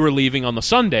 And we were leaving on the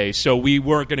Sunday, so we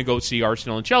weren't going to go see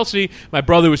Arsenal and Chelsea. My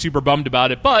brother was super bummed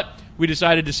about it, but we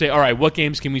decided to say, all right, what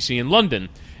games can we see in London?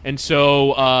 And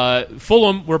so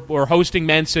Fulham were hosting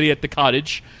Man City at the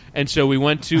Cottage, and so we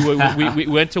went to we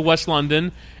went to West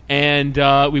London, and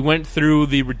we went through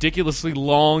the ridiculously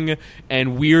long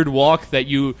and weird walk that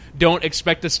you don't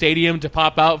expect a stadium to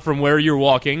pop out from where you're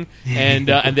walking. And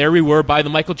there we were by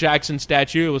the Michael Jackson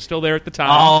statue. It was still there at the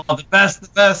time. Oh, the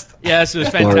best. Yes, it was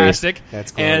fantastic.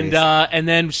 That's glorious. And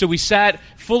then so we sat.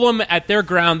 Fulham, at their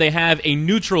ground, they have a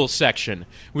neutral section,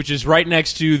 which is right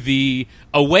next to the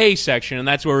away section, and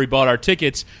that's where we bought our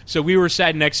tickets. So we were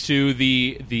sat next to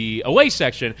the away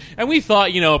section, and we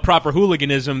thought, proper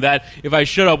hooliganism, that if I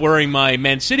showed up wearing my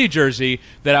Man City jersey,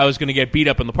 that I was going to get beat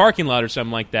up in the parking lot or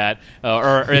something like that,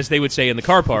 or as they would say, in the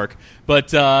car park.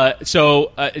 But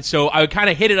so I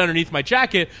kind of hid it underneath my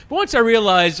jacket. But once I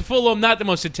realized Fulham, not the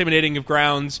most intimidating of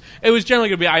grounds, it was generally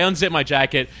going to be, I unzipped my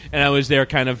jacket, and I was there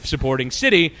kind of supporting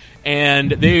City.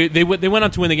 And they went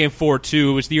on to win the game 4-2.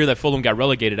 It was the year that Fulham got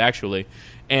relegated, actually.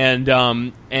 And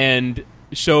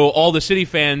so all the City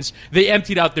fans, they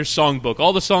emptied out their songbook.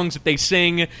 All the songs that they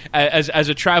sing as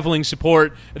a traveling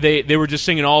support, they were just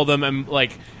singing all of them. And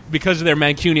because of their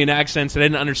Mancunian accents, I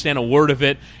didn't understand a word of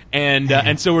it.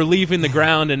 And so we're leaving the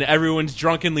ground, and everyone's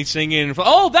drunkenly singing.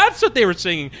 Oh, that's what they were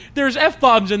singing. There's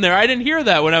F-bombs in there. I didn't hear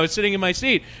that when I was sitting in my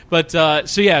seat. But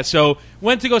so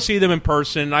went to go see them in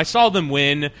person. I saw them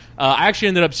win. I actually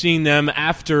ended up seeing them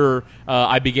after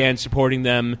I began supporting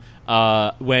them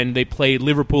when they played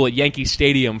Liverpool at Yankee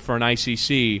Stadium for an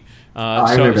ICC.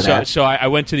 I remember that. So I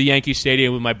went to the Yankee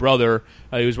Stadium with my brother.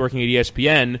 He was working at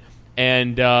ESPN.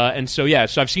 And so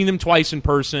I've seen them twice in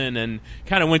person and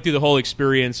kind of went through the whole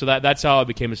experience. So that's how I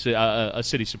became a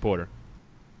City supporter.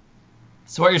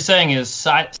 So what you're saying is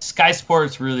Sky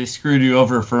Sports really screwed you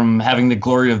over from having the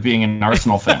glory of being an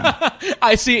Arsenal fan.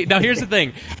 I see. Now here's the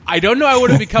thing. I don't know I would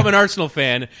have become an Arsenal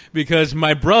fan because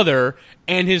my brother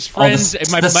and his friends.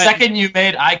 The second you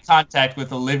made eye contact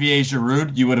with Olivier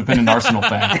Giroud, you would have been an Arsenal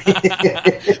fan.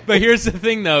 But here's the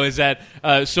thing, though, is that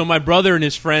so my brother and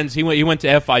his friends, he went to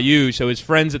FIU, so his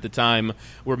friends at the time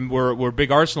were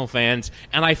big Arsenal fans,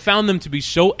 and I found them to be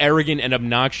so arrogant and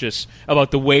obnoxious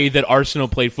about the way that Arsenal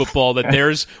played football, that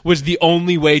theirs was the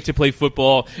only way to play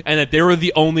football, and that they were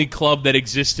the only club that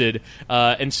existed.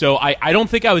 And so I don't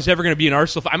think I was ever going to be an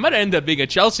Arsenal fan. I might end up being a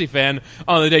Chelsea fan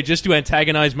on the day just to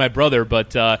antagonize my brother.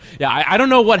 But I don't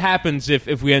know what happens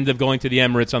if we end up going to the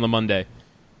Emirates on the Monday.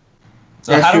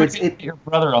 So how do we get your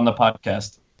brother on the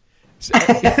podcast?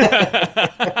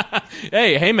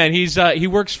 hey man, he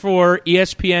works for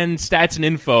ESPN Stats and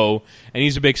Info, and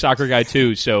he's a big soccer guy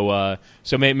too. So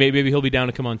maybe he'll be down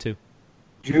to come on too.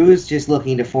 Drew's just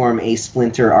looking to form a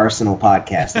Splinter Arsenal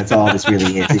podcast. That's all this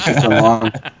really is. It's just a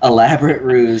long, elaborate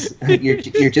ruse.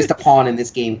 You're just a pawn in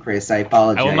this game, Chris. I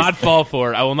apologize. I will not fall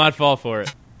for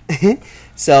it.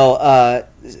 So,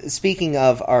 speaking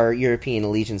of our European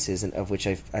allegiances, of which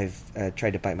I've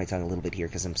tried to bite my tongue a little bit here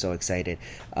because I'm so excited,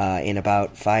 in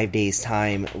about 5 days'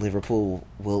 time, Liverpool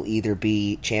will either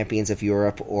be champions of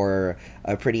Europe or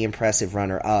a pretty impressive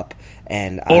runner-up,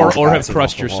 and or have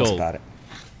crushed your soul about it.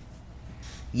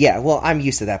 Yeah, well, I'm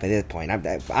used to that by this point.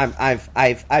 I've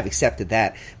accepted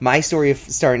that. My story of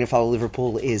starting to follow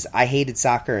Liverpool is I hated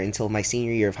soccer until my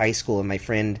senior year of high school, and my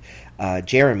friend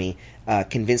Jeremy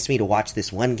convinced me to watch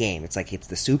this one game. It's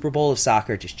the Super Bowl of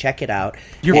soccer. Just check it out.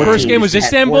 Your first game was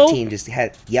Istanbul? 14 just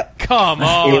had, yep. Come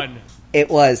on. It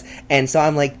was. And so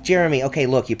I'm like, Jeremy, okay,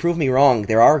 look, you proved me wrong.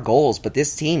 There are goals, but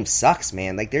this team sucks,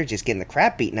 man. They're just getting the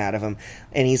crap beaten out of them.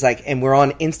 And he's like, and we're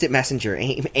on instant messenger,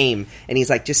 AIM. And he's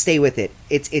like, just stay with it.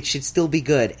 It should still be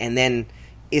good. And then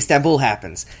Istanbul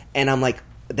happens. And I'm like,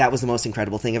 that was the most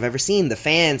incredible thing I've ever seen. The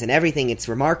fans and everything, it's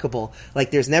remarkable.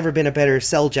 There's never been a better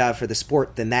sell job for the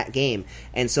sport than that game.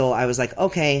 And so I was like,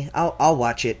 okay, I'll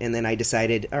watch it. And then I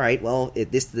decided, all right, well,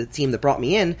 this is the team that brought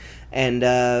me in.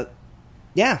 And,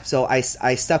 so I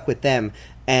stuck with them,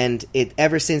 and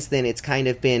ever since then it's kind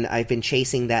of been I've been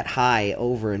chasing that high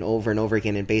over and over and over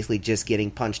again, and basically just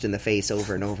getting punched in the face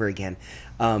over and over again.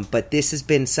 But this has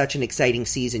been such an exciting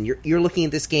season. You're looking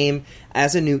at this game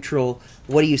as a neutral.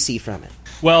 What do you see from it?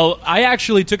 Well, I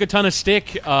actually took a ton of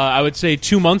stick. I would say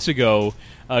 2 months ago.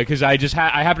 Because I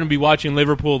happened to be watching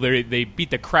Liverpool. They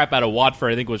beat the crap out of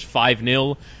Watford. I think it was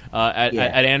 5-0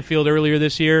 at Anfield earlier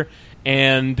this year.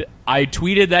 And I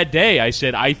tweeted that day. I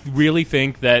said, I really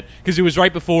think that, because it was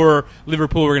right before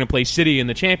Liverpool were going to play City in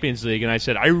the Champions League, and I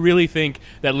said, I really think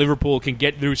that Liverpool can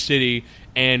get through City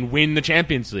and win the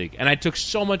Champions League. And I took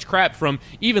so much crap from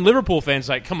even Liverpool fans,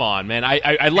 like, come on, man,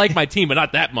 I like my team, but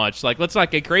not that much. Like, let's not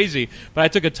get crazy. But I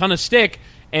took a ton of stick.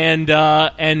 And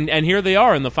here they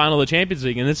are in the final of the Champions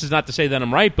League. And this is not to say that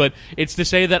I'm right, but it's to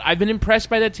say that I've been impressed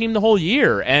by that team the whole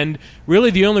year. And really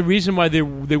the only reason why they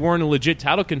weren't a legit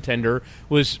title contender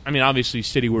was, I mean, obviously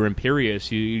City were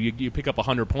imperious. You pick up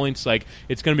 100 points, like,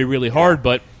 it's going to be really hard.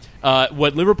 But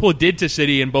what Liverpool did to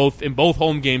City in both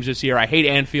home games this year, I hate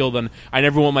Anfield, and I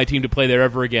never want my team to play there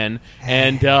ever again.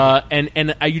 And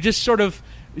you just sort of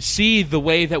see the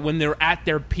way that when they're at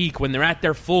their peak, when they're at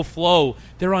their full flow,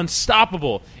 they're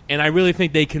unstoppable. And I really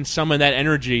think they can summon that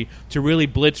energy to really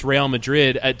blitz Real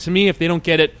Madrid. To me, if they don't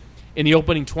get it in the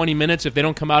opening 20 minutes, if they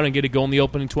don't come out and get a goal in the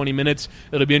opening 20 minutes,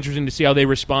 it'll be interesting to see how they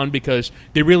respond, because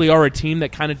they really are a team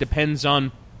that kind of depends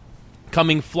on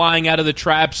coming flying out of the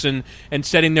traps and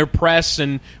setting their press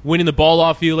and winning the ball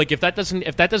off you. Like, if that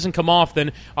doesn't come off,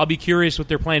 then I'll be curious what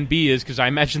their plan B is, because I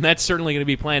imagine that's certainly going to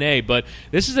be plan A. But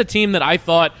this is a team that I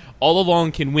thought all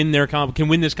along can win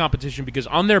this competition, because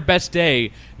on their best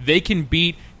day they can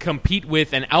compete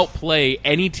with and outplay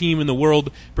any team in the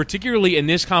world, particularly in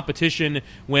this competition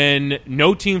when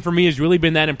no team for me has really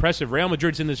been that impressive. Real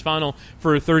Madrid's in this final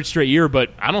for a third straight year, but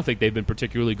I don't think they've been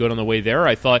particularly good on the way there.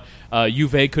 I thought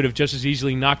Juve could have just as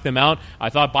easily knocked them out.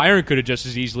 I thought Bayern could have just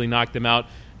as easily knocked them out.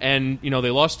 And, you know,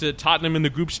 they lost to Tottenham in the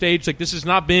group stage. Like, this has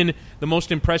not been the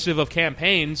most impressive of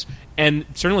campaigns, and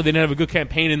certainly they didn't have a good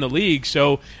campaign in the league.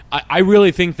 So I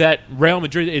really think that Real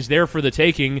Madrid is there for the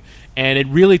taking, and it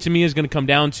really, to me, is going to come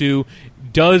down to,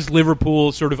 does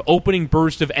Liverpool's sort of opening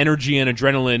burst of energy and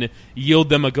adrenaline yield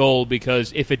them a goal?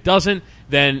 Because if it doesn't,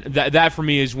 then that for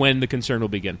me is when the concern will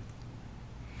begin.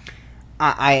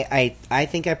 I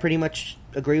think I pretty much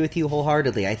agree with you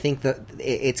wholeheartedly. I think that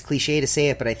it's cliche to say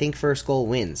it, but I think first goal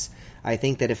wins. I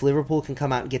think that if Liverpool can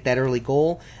come out and get that early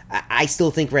goal, I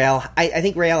still think Real. I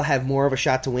think Real have more of a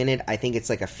shot to win it. I think it's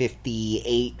like a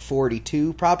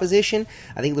 58-42 proposition.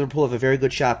 I think Liverpool have a very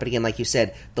good shot, but again, like you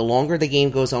said, the longer the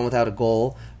game goes on without a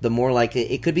goal, the more likely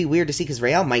it could be weird to see, because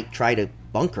Real might try to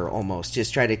bunker almost,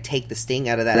 just try to take the sting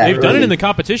out of that. They've done it in the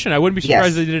competition. I wouldn't be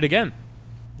surprised if they did it again.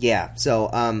 Yeah.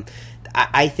 So.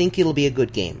 I think it'll be a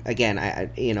good game. Again,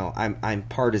 I'm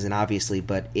partisan, obviously,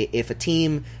 but if a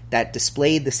team that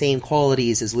displayed the same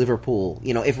qualities as Liverpool,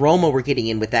 if Roma were getting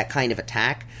in with that kind of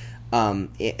attack, and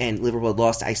Liverpool had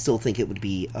lost, I still think it would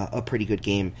be a pretty good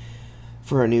game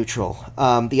for a neutral.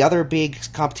 The other big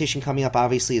competition coming up,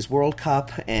 obviously, is World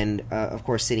Cup, and of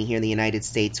course, sitting here in the United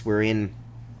States, we're in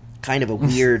kind of a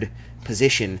weird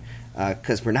position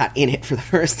because we're not in it for the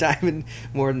first time in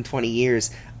more than 20 years.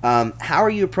 How are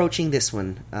you approaching this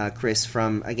one, Chris,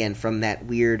 from that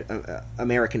weird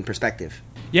American perspective?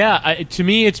 Yeah, to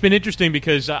me it's been interesting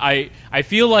because I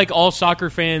feel like all soccer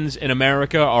fans in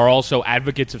America are also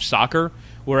advocates of soccer,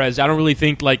 whereas I don't really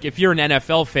think, like, if you're an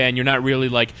NFL fan, you're not really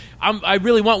like, I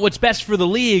really want what's best for the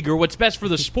league or what's best for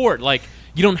the sport. Like,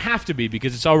 you don't have to be,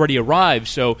 because it's already arrived,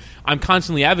 so I'm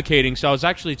constantly advocating. So I was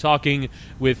actually talking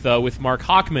with Mark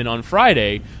Hochman on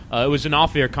Friday. It was an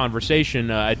off-air conversation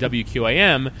at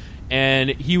WQAM,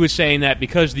 and he was saying that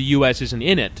because the U.S. isn't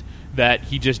in it, that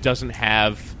he just doesn't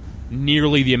have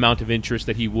nearly the amount of interest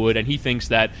that he would, and he thinks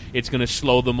that it's going to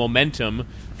slow the momentum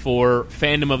for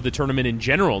fandom of the tournament in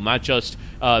general, not just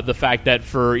the fact that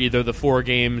for either the 4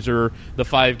 games or the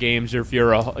 5 games, or if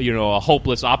you're a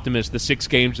hopeless optimist, the 6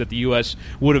 games that the U.S.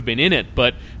 would have been in it.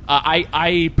 But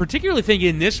I particularly think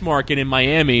in this market in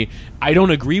Miami, I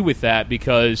don't agree with that,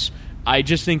 because I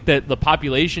just think that the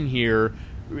population here,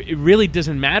 it really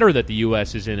doesn't matter that the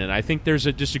U.S. is in it. I think there's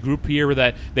just a group here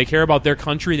that they care about their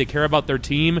country, they care about their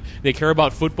team, they care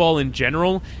about football in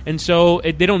general, and so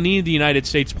they don't need the United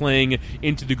States playing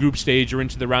into the group stage or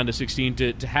into the round of 16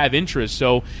 to have interest.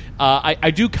 So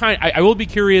I will be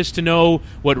curious to know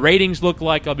what ratings look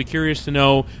like. I'll be curious to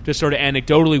know, just sort of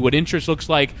anecdotally, what interest looks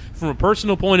like. From a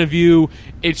personal point of view,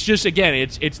 it's just, again,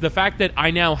 it's the fact that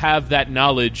I now have that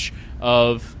knowledge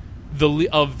of the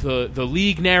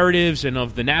league narratives and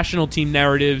of the national team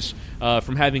narratives,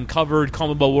 from having covered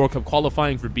CONMEBOL World Cup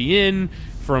qualifying for Be-In,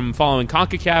 from following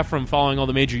CONCACAF, from following all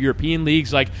the major European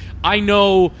leagues. Like, I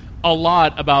know a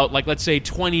lot about, like, let's say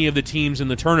 20 of the teams in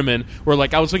the tournament, where,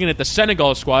 like, I was looking at the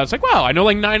Senegal squad, it's like, wow, I know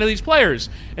like 9 of these players.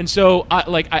 And so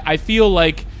I feel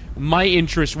like my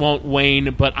interest won't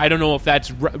wane, but I don't know if that's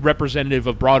representative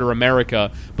of broader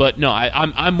America. But no,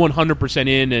 I'm 100%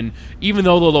 in, and even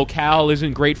though the locale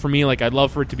isn't great for me, like I'd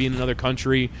love for it to be in another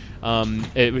country.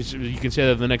 You can say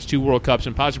that the next 2 World Cups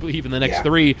and possibly even the next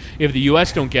 3 if the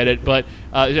U.S. don't get it. But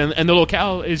and the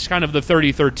locale is kind of the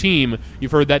 33rd team.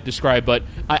 You've heard that described, but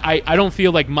I don't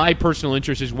feel like my personal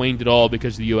interest has waned at all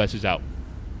because the U.S. is out.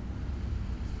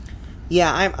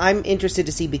 Yeah, I'm interested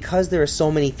to see, because there are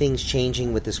so many things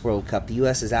changing with this World Cup. The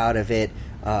U.S. is out of it.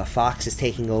 Fox is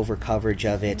taking over coverage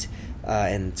of it,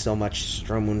 and so much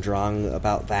Sturm und Drang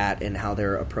about that and how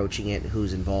they're approaching it,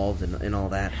 who's involved, and all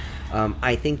that.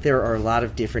 I think there are a lot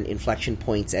of different inflection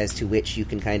points as to which you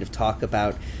can kind of talk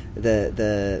about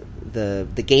the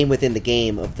game within the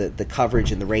game of the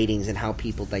coverage and the ratings and how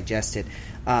people digest it.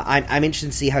 I'm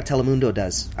interested to see how Telemundo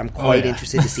does. I'm quite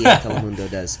interested to see how Telemundo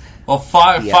does. Well,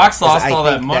 Fox lost all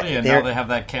that money, and now they have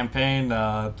that campaign,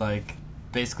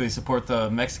 basically support the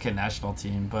Mexican national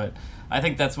team. But I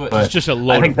think that's what... It's just a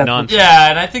load of nonsense.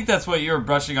 Yeah, and I think that's what you were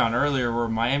brushing on earlier, where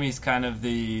Miami's kind of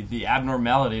the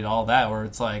abnormality to all that, where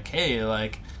it's like, hey,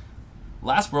 like...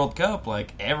 Last World Cup,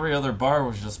 like, every other bar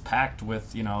was just packed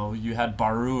with, you had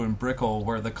Baru and Brickell,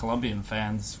 where the Colombian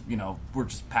fans, were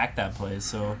just packed that place.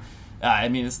 So, I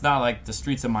mean, it's not like the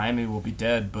streets of Miami will be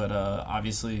dead, but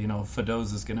obviously,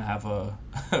 Fado's is going to have a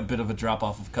bit of a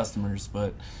drop-off of customers,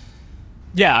 but...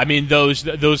 Yeah, I mean, those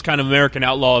kind of American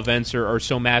Outlaw events are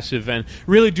so massive and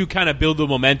really do kind of build the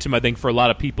momentum, I think, for a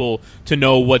lot of people to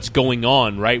know what's going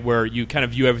on, right? Where you kind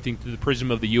of view everything through the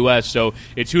prism of the U.S. So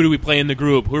it's who do we play in the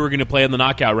group, who are we going to play in the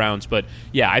knockout rounds. But,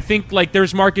 yeah, I think, like,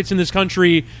 there's markets in this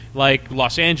country like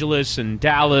Los Angeles and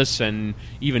Dallas and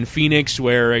even Phoenix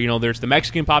where, there's the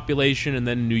Mexican population, and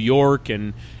then New York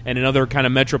and in other kind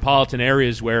of metropolitan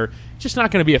areas where it's just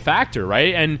not going to be a factor,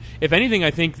 right? And if anything,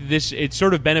 I think it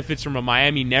sort of benefits from a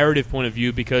Miami narrative point of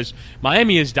view, because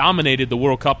Miami has dominated the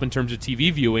World Cup in terms of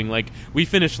TV viewing. Like, we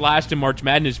finished last in March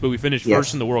Madness, but we finished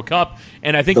first in the World Cup,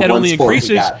 and I think that only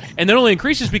increases. And that only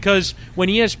increases because when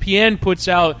ESPN puts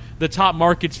out the top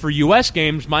markets for U.S.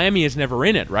 games, Miami is never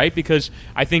in it, right? Because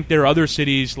I think there are other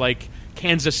cities like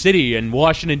Kansas City and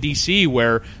Washington, D.C.,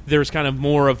 where there's kind of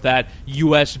more of that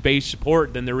U.S.-based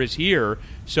support than there is here.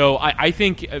 So I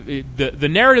think the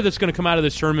narrative that's going to come out of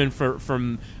this tournament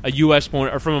from a U.S.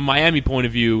 point or from a Miami point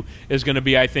of view is going to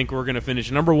be, I think we're going to finish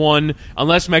number 1,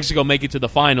 unless Mexico make it to the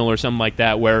final or something like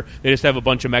that, where they just have a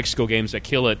bunch of Mexico games that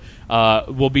kill it.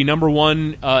 Will be number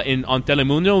 1 on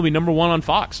Telemundo. Will be number 1 on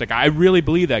Fox. Like, I really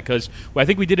believe that, because I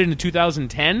think we did it in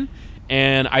 2010.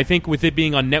 And I think with it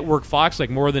being on Network Fox, like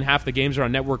more than half the games are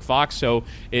on Network Fox, so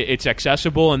it's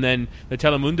accessible. And then the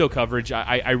Telemundo coverage,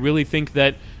 I really think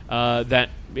that that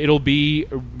it'll be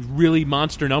really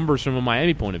monster numbers from a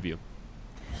Miami point of view.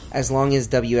 As long as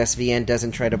WSVN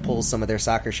doesn't try to pull some of their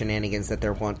soccer shenanigans that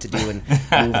they're wont to do and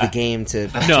move the game to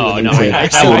I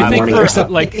think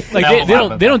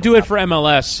they don't do it for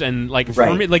MLS, and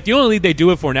for me, the only league they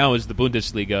do it for now is the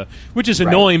Bundesliga, which is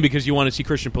annoying because you want to see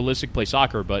Christian Pulisic play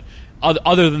soccer. But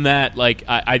other than that,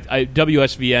 I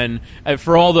WSVN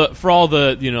for all the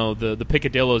the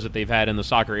picadillos that they've had in the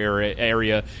soccer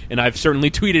area, and I've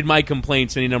certainly tweeted my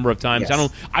complaints any number of times. Yes.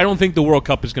 I don't think the World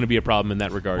Cup is going to be a problem in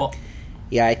that regard. Well,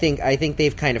 yeah, I think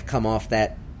they've kind of come off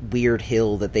that weird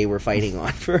hill that they were fighting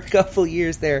on for a couple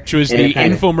years there. Which was the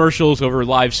infomercials over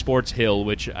live sports hill,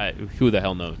 which who the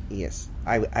hell knows? Yes.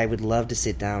 I would love to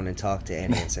sit down and talk to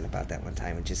Ed Hansen about that one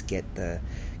time and just get the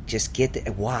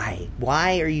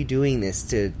why are you doing this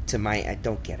to my, I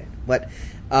don't get it. But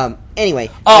anyway,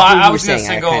 I was going to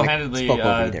single-handedly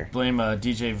blame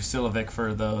DJ Vasilovic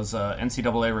for those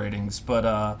NCAA ratings, but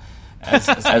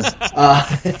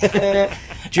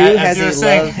Drew has a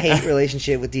love-hate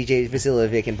relationship with DJ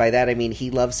Vasilovic, and by that I mean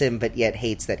he loves him, but yet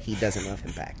hates that he doesn't love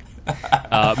him back.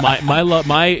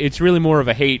 It's really more of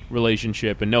a hate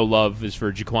relationship, and no love is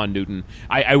for Jaquan Newton.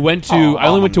 I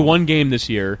only went to one game this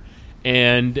year,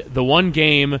 and the one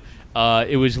game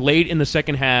it was late in the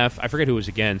second half. I forget who it was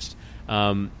against,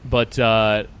 but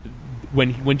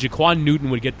when Jaquan Newton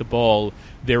would get the ball,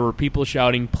 there were people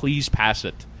shouting, "Please pass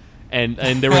it." And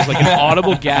there was an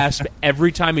audible gasp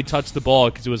every time he touched the ball,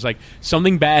 because it was like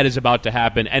something bad is about to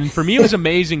happen. And for me, it was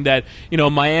amazing that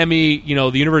Miami,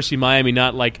 the University of Miami,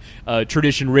 not like a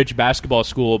tradition-rich basketball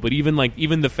school, but even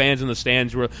the fans in the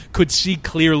stands could see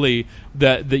clearly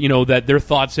that their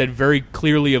thoughts had very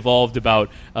clearly evolved about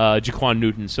Jaquan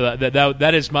Newton. So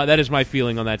that is my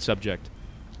feeling on that subject.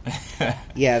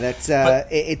 Yeah, that's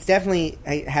it's definitely,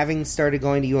 having started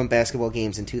going to UM basketball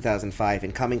games in 2005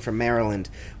 and coming from Maryland,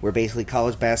 where basically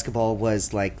college basketball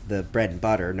was like the bread and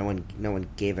butter. No one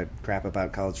gave a crap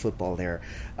about college football there.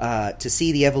 To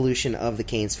see the evolution of the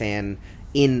Canes fan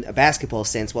in a basketball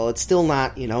sense, while it's still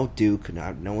not, Duke,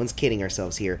 no one's kidding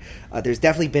ourselves here, there's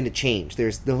definitely been a change.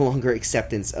 There's no longer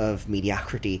acceptance of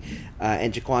mediocrity.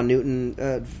 And Jaquan Newton,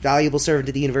 valuable servant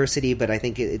to the university, but I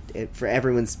think it for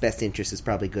everyone's best interest, it's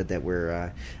probably good that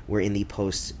we're in the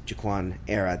post-Jaquan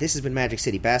era. This has been Magic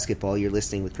City Basketball. You're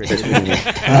listening with Chris. We've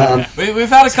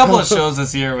had a couple of shows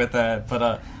this year with that,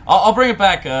 but I'll bring it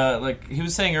back. Like he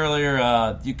was saying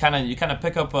earlier, you kind of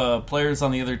pick up players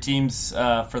on the other teams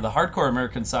for the hardcore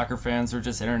American soccer fans or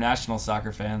just international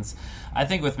soccer fans. I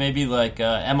think with maybe like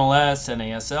MLS,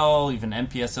 NASL, even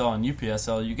NPSL and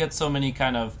UPSL, you get so many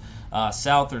kind of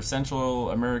South or Central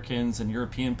Americans and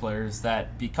European players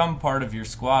that become part of your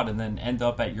squad and then end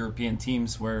up at European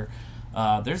teams where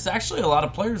there's actually a lot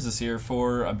of players this year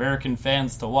for American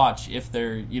fans to watch if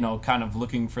they're kind of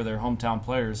looking for their hometown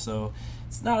players. So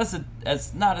it's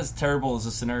not as terrible as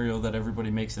a scenario that everybody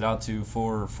makes it out to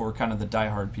for kind of the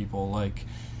diehard people. Like,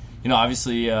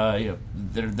 obviously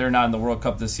they're not in the World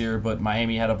Cup this year, but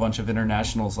Miami had a bunch of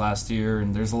internationals last year,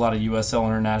 and there's a lot of USL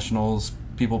internationals,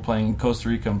 people playing in Costa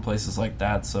Rica and places like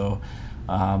that. So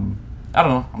I don't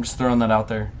know. I'm just throwing that out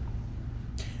there.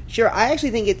 Sure, I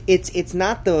actually think it's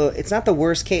not the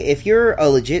worst case. If you're a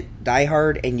legit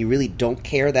diehard and you really don't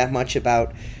care that much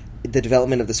about the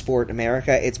development of the sport in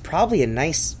America, it's probably a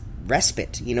nice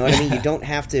respite. You know what I mean? You don't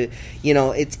have to.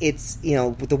 It's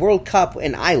with the World Cup,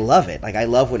 and I love it. Like, I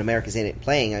love when America's in it and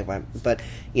playing. But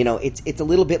it's a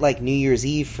little bit like New Year's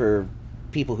Eve for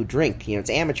people who drink. It's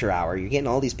amateur hour. You're getting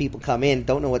all these people come in,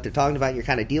 don't know what they're talking about. You're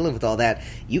kind of dealing with all that.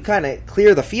 You kind of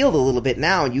clear the field a little bit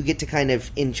now, and you get to kind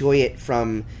of enjoy it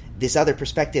from this other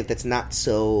perspective that's not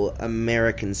so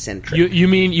American-centric. You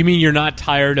mean you're not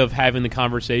tired of having the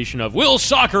conversation of, will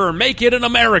soccer make it in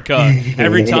America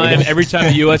every time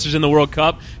the U.S. is in the World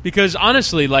Cup? Because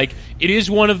honestly, like, it is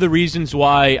one of the reasons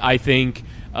why I think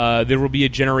there will be a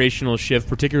generational shift,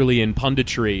 particularly in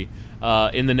punditry,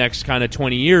 in the next kind of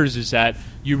 20 years, is that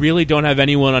you really don't have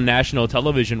anyone on national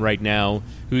television right now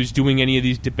who's doing any of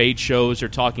these debate shows or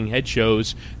talking head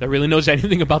shows that really knows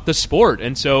anything about the sport.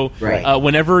 And so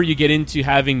whenever you get into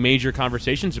having major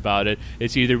conversations about it,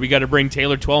 it's either we got to bring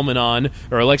Taylor Twellman on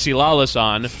or Alexi Lalas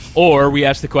on, or we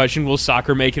ask the question, will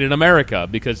soccer make it in America?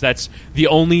 Because that's the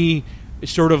only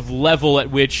sort of level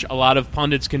at which a lot of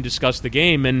pundits can discuss the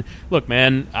game. And look,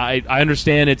 man, I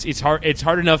understand it's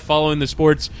hard enough following the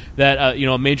sports that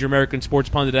a major American sports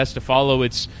pundit has to follow.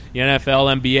 It's the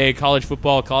NFL, NBA, college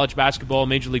football, college basketball,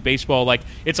 Major League Baseball. Like,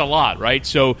 it's a lot, right?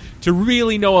 So to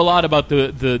really know a lot about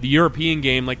the European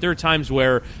game, like, there are times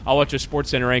where I'll watch a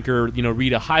SportsCenter anchor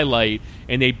read a highlight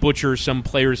and they butcher some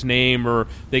player's name, or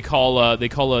they call a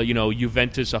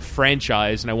Juventus a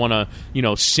franchise, and I want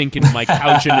to sink into my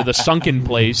couch into the sunken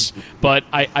place. But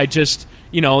I just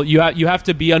you have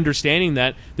to be understanding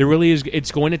that there really is,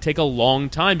 it's going to take a long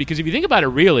time, because if you think about it,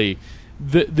 really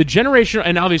the generation,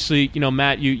 and obviously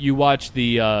Matt, you watched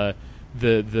the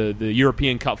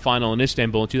European Cup final in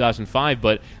Istanbul in 2005,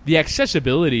 but the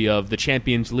accessibility of the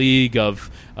Champions League,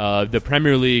 of the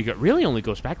Premier League, really only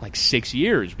goes back like 6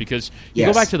 years, because you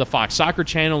go back to the Fox Soccer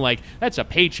channel, like, that's a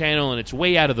pay channel and it's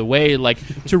way out of the way. Like,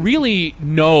 to really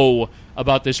know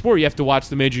about this sport, you have to watch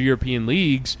the major European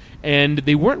leagues, and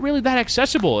they weren't really that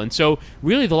accessible. And so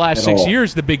really the last 6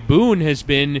 years, the big boon has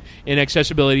been in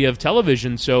accessibility of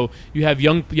television. So you have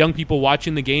young people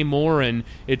watching the game more, and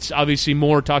it's obviously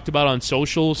more talked about on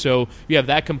social, so you have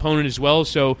that component as well.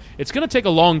 So it's going to take a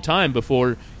long time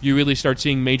before you really start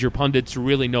seeing major pundits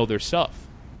really know their stuff.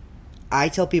 I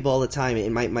tell people all the time,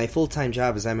 and my full-time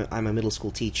job is I'm a middle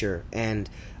school teacher, and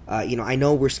I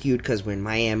know we're skewed because we're in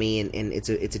Miami and it's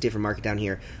a different market down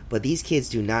here, but these kids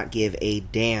do not give a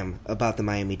damn about the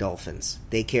Miami Dolphins.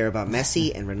 They care about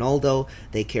Messi and Ronaldo.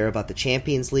 They care about the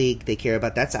Champions League. They care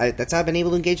about that's how I've been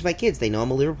able to engage my kids. They know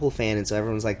I'm a Liverpool fan, and so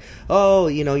everyone's like, oh,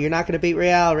 you're not going to beat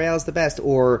Real. Real's the best.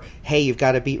 Or, hey, you've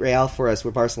got to beat Real for us.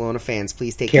 We're Barcelona fans.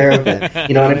 Please take care of them.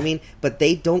 You know what I mean? But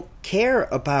they don't care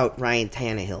about Ryan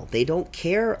Tannehill. They don't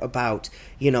care about,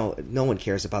 no one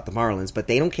cares about the Marlins, but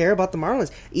they don't care about the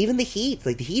Marlins. Even the Heat,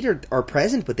 like, the Heat are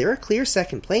present, but they're a clear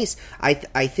second place. I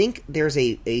think there's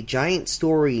a giant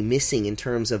story missing in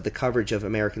terms of the coverage of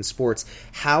American sports.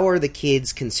 How are the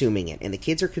kids consuming it? And the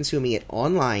kids are consuming it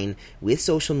online with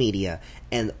social media,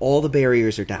 and all the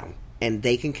barriers are down. And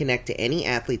they can connect to any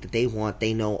athlete that they want.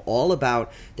 They know all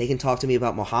about, they can talk to me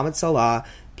about Mohamed Salah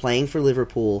playing for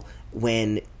Liverpool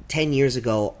when 10 years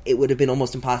ago, it would have been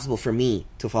almost impossible for me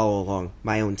to follow along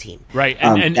my own team. Right,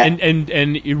 and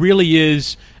it really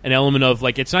is an element of,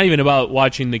 like, it's not even about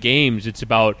watching the games, it's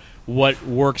about what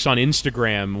works on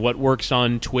Instagram, what works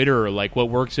on Twitter, like what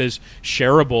works as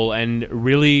shareable, and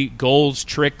really goals,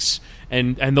 tricks,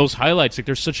 and those highlights. Like,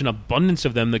 there's such an abundance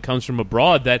of them that comes from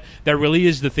abroad that really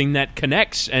is the thing that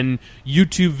connects. And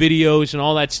YouTube videos and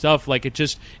all that stuff, like,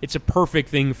 it's a perfect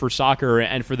thing for soccer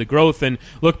and for the growth. And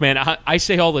look, man, I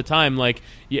say all the time, like,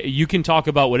 you can talk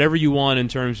about whatever you want in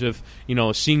terms of, you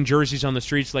know, seeing jerseys on the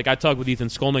streets. Like, I talk with Ethan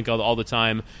Skolnick all the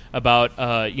time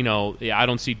about, you know, I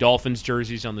don't see Dolphins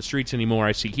jerseys on the streets anymore.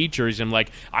 I see Heat jerseys. I'm like,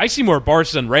 I see more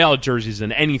Barca and Real jerseys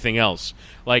than anything else.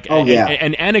 Like,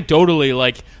 and anecdotally,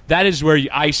 like, that is where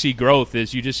I see growth.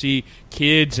 Is you just see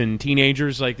kids and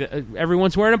teenagers, like,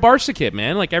 everyone's wearing a Barca kit,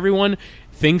 man. Like, everyone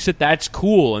thinks that that's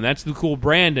cool and that's the cool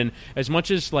brand. And as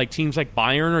much as, like, teams like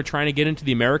Bayern are trying to get into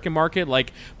the American market,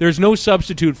 like, there's no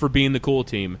substitute for being the cool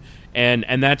team. And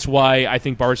that's why I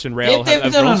think Barca and Real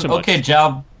have grown so much. Okay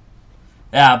job.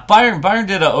 Yeah, Bayern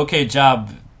did an okay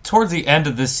job. Towards the end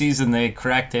of this season, they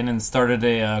cracked in and started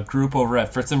a group over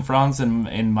at Fritz and Franz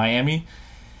in Miami.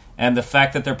 And the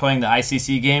fact that they're playing the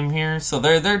ICC game here, so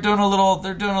they're doing a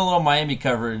little Miami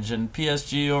coverage, and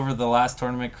PSG over the last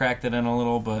tournament cracked it in a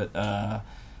little, but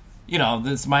you know,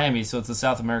 it's Miami, so it's a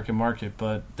South American market.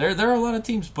 But there are a lot of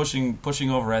teams pushing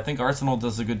over. I think Arsenal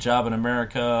does a good job in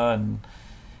America,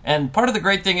 and part of the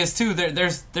great thing is too,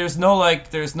 there's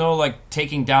no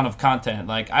taking down of content.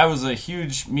 Like, I was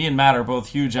me and Matt are both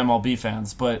huge MLB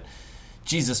fans, but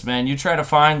Jesus, man, you try to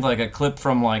find, like, a clip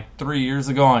from, like, 3 years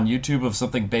ago on YouTube of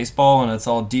something baseball, and it's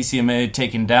all DCMA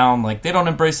taken down. Like, they don't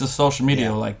embrace the social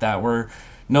media like that, where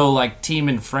no, like, team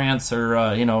in France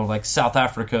or, you know, like, South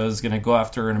Africa is going to go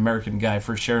after an American guy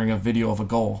for sharing a video of a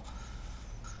goal.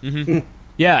 Mm-hmm.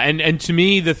 Yeah, and to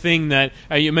me, the thing that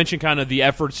you mentioned, kind of the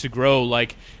efforts to grow,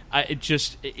 like,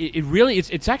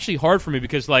 it's actually hard for me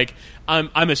because, like,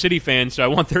 I'm a City fan, so I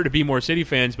want there to be more City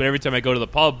fans. But every time I go to the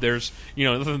pub, there's, you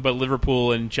know, nothing but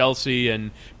Liverpool and Chelsea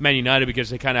and Man United because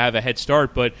they kind of have a head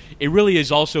start. But it really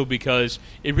is also because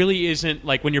it really isn't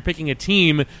like when you're picking a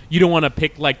team, you don't want to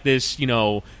pick like this, you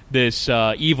know, this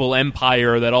evil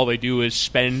empire that all they do is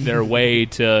spend their way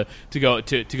to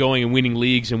going and winning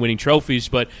leagues and winning trophies.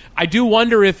 But I do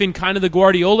wonder if in kind of the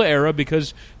Guardiola era,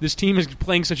 because this team is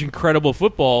playing such incredible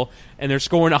football and they're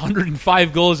scoring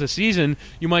 105 goals a season,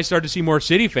 you might start to see more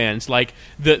City fans. Like,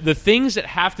 the things that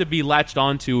have to be latched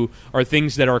onto are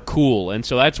things that are cool. And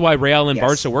so that's why Real and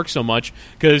Barca work so much,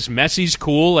 because Messi's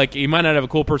cool. Like, he might not have a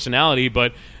cool personality,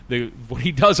 but what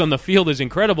he does on the field is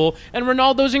incredible, and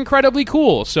Ronaldo's incredibly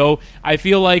cool. So I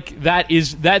feel like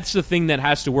that's the thing that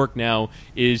has to work now,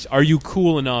 is are you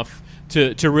cool enough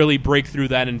to really break through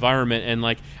that environment? And,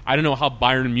 like, I don't know how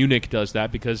Bayern Munich does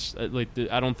that, because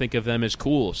I don't think of them as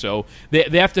cool. So they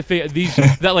have to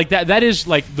that is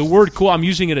like the word cool. I'm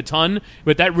using it a ton,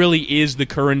 but that really is the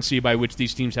currency by which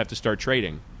these teams have to start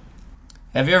trading.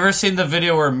 Have you ever seen the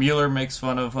video where Mueller makes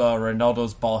fun of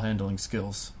Ronaldo's ball handling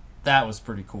skills? That was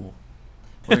pretty cool.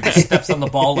 Where he just steps on the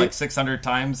ball like 600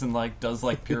 times and like does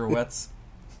like pirouettes.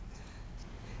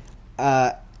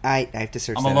 I have to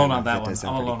search. I'm alone on that one.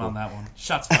 I'm alone on that one.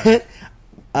 Shots fired.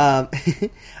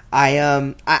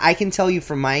 I can tell you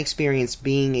from my experience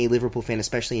being a Liverpool fan,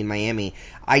 especially in Miami,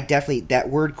 that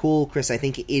word cool, Chris, I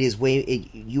think it is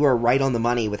you are right on the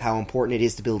money with how important it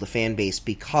is to build a fan base,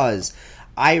 because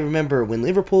I remember when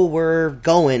Liverpool were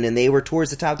going and they were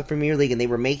towards the top of the Premier League and they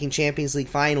were making Champions League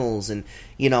finals, and,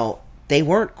 you know, they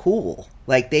weren't cool.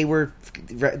 Like, they were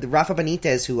Rafa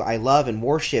Benitez, who I love and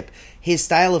worship. His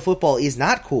style of football is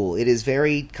not cool. It is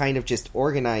very kind of just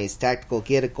organized, tactical,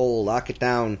 get a goal, lock it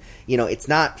down. You know, it's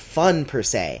not fun per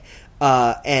se.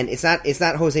 And it's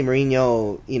not Jose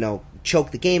Mourinho, you know,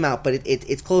 choke the game out, but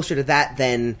it's closer to that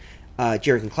than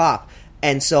Jurgen Klopp.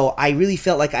 And so I really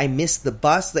felt like I missed the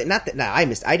bus. I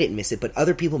didn't miss it, but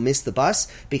other people missed the bus,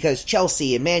 because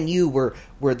Chelsea and Man U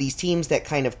were these teams that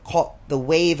kind of caught the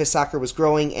wave as soccer was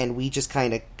growing, and we just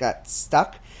kind of got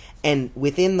stuck. And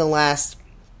within the last,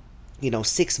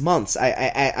 6 months,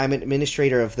 I'm an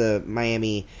administrator of the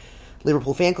Miami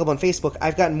Liverpool fan club on Facebook.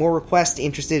 I've gotten more requests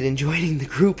interested in joining the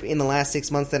group in the last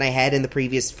 6 months than I had in the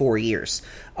previous 4 years.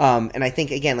 And I think,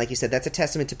 again, like you said, that's a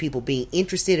testament to people being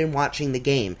interested in watching the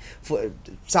game.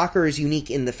 Soccer is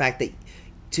unique in the fact that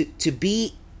to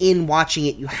be in watching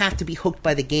it, you have to be hooked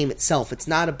by the game itself. It's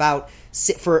not about,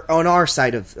 on our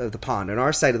side of the pond, on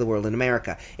our side of the world in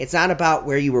America, it's not about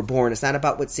where you were born. It's not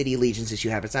about what city allegiances you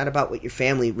have. It's not about what your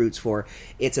family roots for.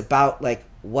 It's about, like,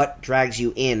 what drags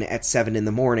you in at 7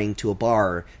 a.m. to a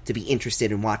bar to be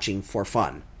interested in watching for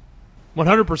fun.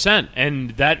 100%, and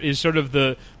that is sort of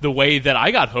the way that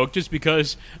I got hooked, is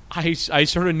because I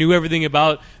sort of knew everything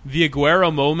about the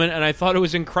Aguero moment, and I thought it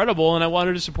was incredible, and I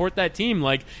wanted to support that team.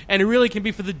 And it really can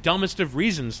be for the dumbest of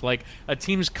reasons, like a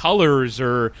team's colors,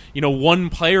 or one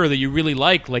player that you really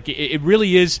like. It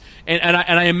really is, and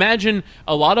I imagine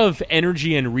a lot of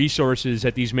energy and resources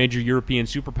that these major European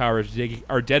superpowers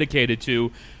are dedicated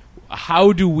to.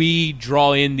 How do we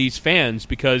draw in these fans?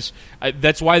 Because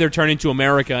that's why they're turning to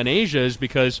America and Asia, is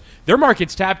because their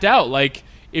market's tapped out.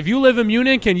 If you live in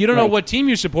Munich and you don't know what team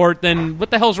you support, then what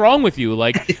the hell's wrong with you?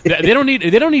 They don't need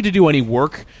to do any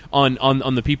work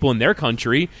on the people in their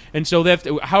country, and so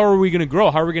how are we going to grow?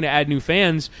 How are we going to add new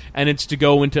fans? And it's to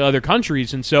go into other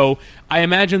countries. And so I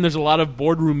imagine there's a lot of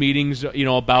boardroom meetings,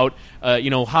 about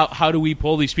how do we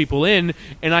pull these people in?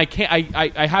 And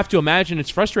I have to imagine it's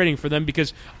frustrating for them,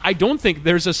 because I don't think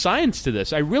there's a science to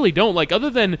this. I really don't. Other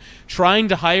than trying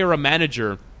to hire a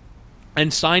manager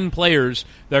and sign players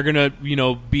that are going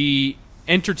to, be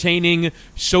entertaining,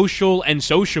 social, and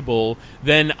sociable,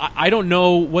 then I don't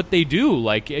know what they do.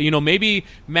 Maybe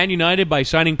Man United, by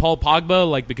signing Paul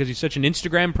Pogba, because he's such an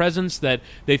Instagram presence, that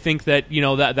they think that,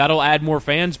 that'll add more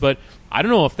fans, but I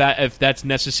don't know if that's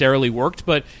necessarily worked.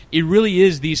 But it really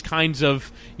is these kinds of,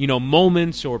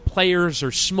 moments or players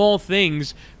or small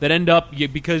things that end up,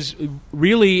 because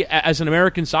really, as an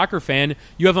American soccer fan,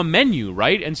 you have a menu,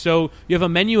 right? And so you have a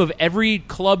menu of every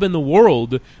club in the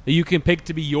world that you can pick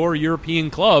to be your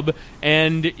European club,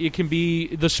 and it can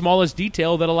be the smallest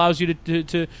detail that allows you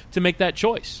to make that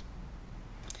choice.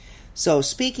 So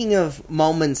speaking of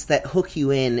moments that hook you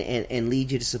in and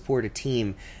lead you to support a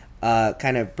team,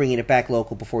 kind of bringing it back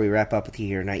local before we wrap up with you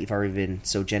here tonight. You've already been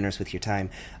so generous with your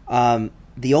time.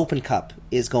 The Open Cup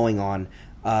is going on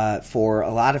for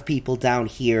a lot of people down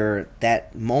here.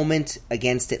 That moment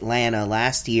against Atlanta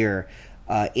last year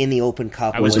in the Open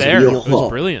Cup was there. It was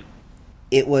brilliant.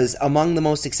 It was among the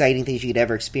most exciting things you could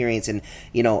ever experience. And,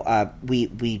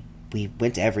 we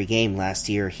went to every game last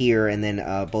year here, and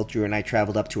then both Drew and I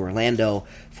traveled up to Orlando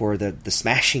for the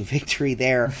smashing victory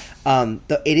there.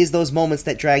 It is those moments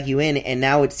that drag you in, and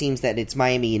now it seems that it's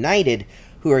Miami United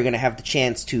who are going to have the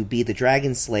chance to be the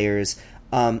Dragon Slayers.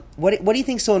 What do you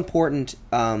think is so important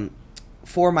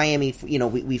for Miami?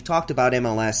 We've talked about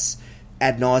MLS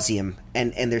ad nauseum,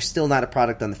 and there's still not a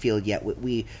product on the field yet.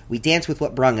 We dance with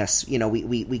what brung us.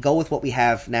 We go with what we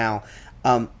have now.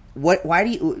 What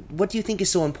do you think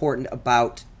is so important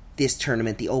about this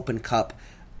tournament, the Open Cup,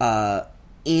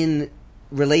 in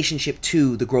relationship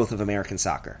to the growth of American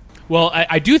soccer? Well,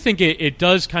 I do think it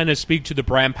does kind of speak to the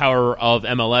brand power of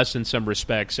MLS in some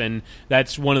respects, and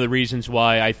that's one of the reasons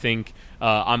why I think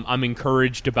I'm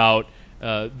encouraged about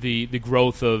the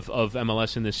growth of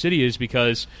MLS in the city, is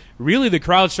because really the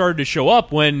crowd started to show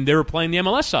up when they were playing the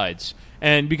MLS sides.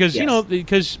 And because,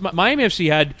 because Miami FC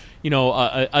had,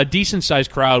 a decent-sized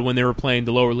crowd when they were playing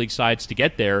the lower league sides to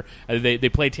get there. They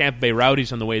played Tampa Bay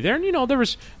Rowdies on the way there. And, there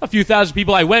was a few thousand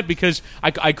people. I went because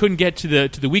I couldn't get to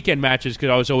the weekend matches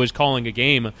because I was always calling a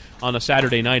game on a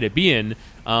Saturday night at beIN.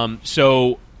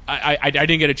 So I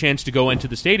didn't get a chance to go into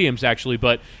the stadiums, actually,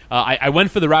 but I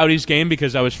went for the Rowdies game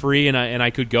because I was free and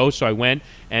I could go, so I went,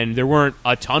 and there weren't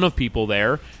a ton of people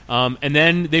there. And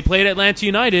then they played Atlanta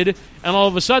United, and all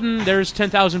of a sudden there's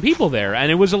 10,000 people there,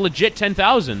 and it was a legit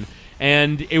 10,000.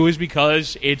 And it was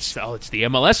because it's the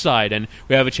MLS side, and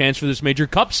we have a chance for this major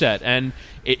cup set, and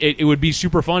it would be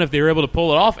super fun if they were able to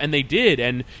pull it off, and they did.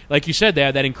 And like you said, they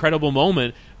had that incredible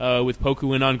moment with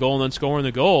Poku in on goal and then scoring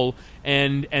the goal,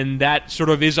 and that sort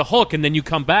of is a hook. And then you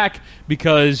come back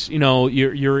because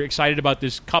you're excited about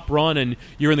this cup run, and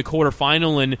you're in the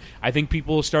quarterfinal, and I think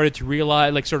people started to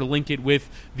realize, sort of link it with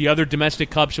the other domestic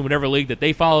cups in whatever league that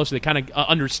they follow, so they kind of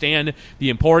understand the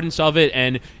importance of it.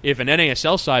 And if an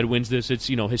NASL side wins this, it's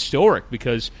historic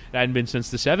because it hadn't been since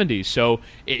the 70s. So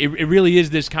it really is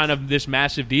this kind of this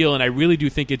massive deal, and I really do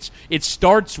think it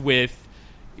starts with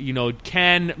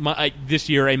can this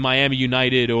year a Miami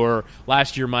United or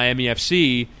last year Miami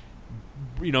FC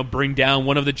bring down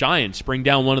one of the giants, bring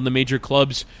down one of the major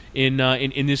clubs in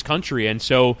this country. And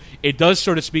so it does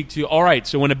sort of speak to, all right,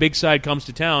 so when a big side comes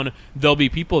to town, there'll be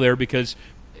people there, because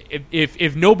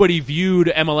if nobody viewed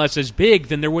MLS as big,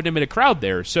 then there wouldn't have been a crowd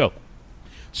there. So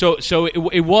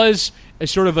it was a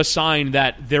sort of a sign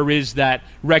that there is that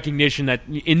recognition that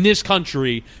in this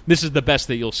country, this is the best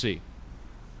that you'll see.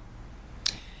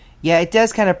 Yeah, it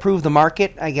does kind of prove the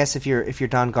market. I guess if you're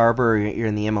Don Garber or you're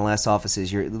in the MLS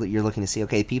offices, you're looking to see,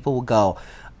 okay, people will go.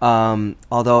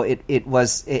 Although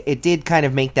it did kind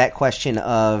of make that question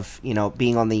of,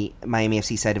 being on the Miami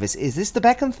FC side of it, is this the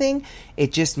Beckham thing?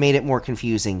 It just made it more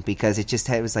confusing because it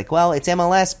was like, well, it's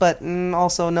MLS, but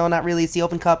also no, not really. It's the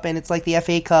Open Cup and it's like the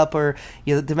FA Cup or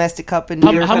the domestic cup. And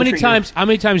how many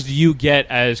times do you get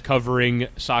as covering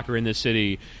soccer in this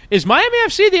city? Is Miami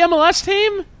FC the MLS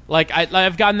team? Like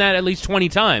I've gotten that at least 20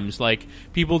 times. Like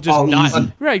people just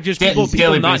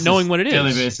people not knowing what it is.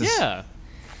 Daily basis. Yeah.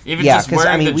 Even just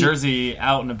wearing the jersey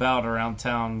out and about around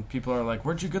town, people are like,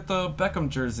 "Where'd you get the Beckham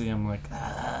jersey?" I'm like,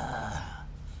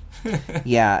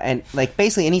 Yeah, and like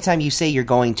basically anytime you say you're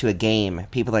going to a game,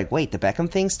 people are like, "Wait, the Beckham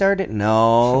thing started?"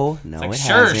 No, it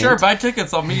hasn't. Sure, buy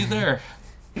tickets. I'll meet you there.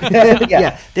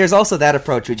 Yeah, there's also that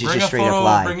approach, which is just straight up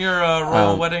lie. Bring your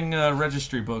royal wedding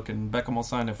registry book, and Beckham will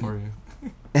sign it for you.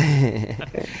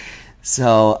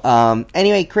 So,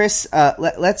 anyway, Chris,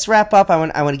 let's wrap up. I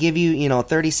want to give you, a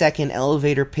 30-second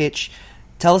elevator pitch.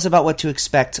 Tell us about what to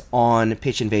expect on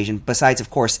Pitch Invasion, besides, of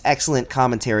course, excellent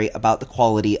commentary about the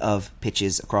quality of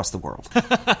pitches across the world.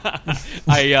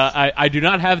 I do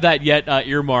not have that yet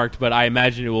earmarked, but I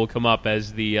imagine it will come up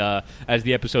as the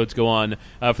episodes go on.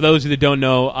 For those that don't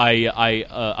know, I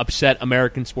upset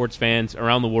American sports fans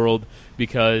around the world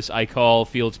because I call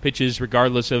fields pitches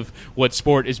regardless of what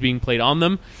sport is being played on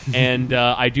them, and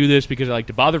I do this because I like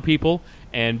to bother people.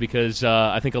 And because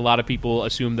I think a lot of people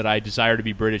assume that I desire to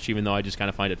be British, even though I just kind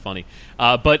of find it funny.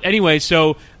 But anyway,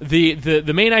 so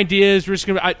the main idea is we're just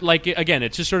gonna again,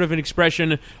 it's just sort of an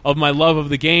expression of my love of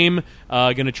the game.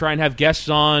 Going to try and have guests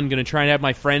on. Going to try and have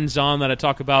my friends on that I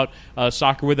talk about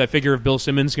soccer with. I figure if Bill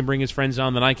Simmons can bring his friends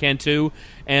on, then I can too.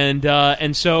 And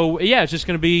so yeah, it's just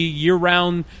going to be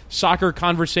year-round soccer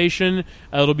conversation.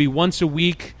 It'll be once a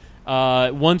week.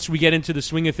 Once we get into the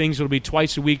swing of things, it'll be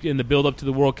twice a week in the build-up to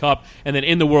the World Cup. And then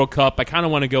in the World Cup, I kind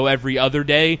of want to go every other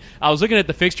day. I was looking at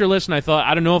the fixture list, and I thought,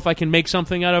 I don't know if I can make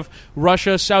something out of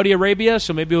Russia, Saudi Arabia,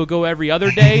 so maybe we'll go every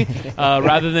other day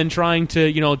rather than trying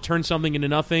to, turn something into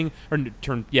nothing.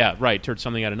 Turn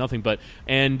something out of nothing. But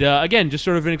again, just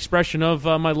sort of an expression of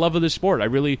my love of the sport. I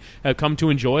really have come to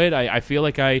enjoy it. I feel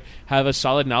like I have a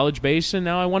solid knowledge base, and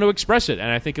now I want to express it.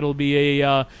 And I think it'll be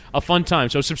a fun time.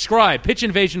 So subscribe, Pitch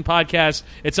Invasion Podcast.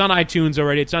 It's on iTunes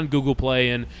already. It's on Google Play,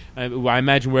 and I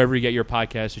imagine wherever you get your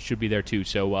podcast, it should be there too.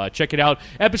 So check it out.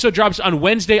 Episode drops on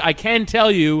Wednesday. I can tell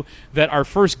you that our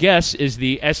first guest is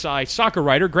the SI soccer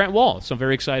writer, Grant Wahl. So I'm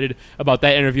very excited about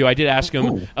that interview. I did ask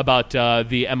him about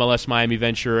the MLS Miami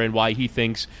venture and why he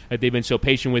thinks that they've been so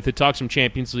patient with it. Talked some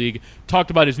Champions League. Talked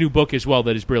about his new book as well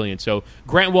that is brilliant. So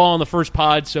Grant Wahl on the first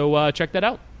pod, so check that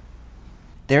out.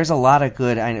 There's a lot of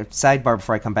good, sidebar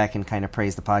before I come back and kind of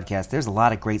praise the podcast, there's a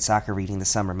lot of great soccer reading this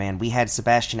summer, man. We had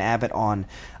Sebastian Abbott on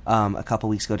a couple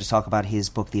weeks ago to talk about his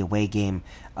book, The Away Game,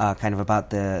 kind of about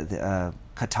the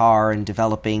Qatar and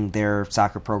developing their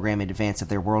soccer program in advance of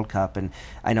their World Cup. And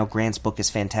I know Grant's book is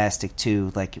fantastic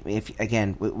too. Like,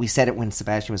 we said it when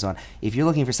Sebastian was on. If you're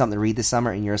looking for something to read this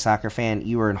summer and you're a soccer fan,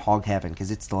 you are in hog heaven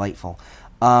because it's delightful.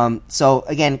 So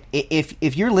again,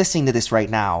 if you're listening to this right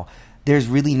now, there's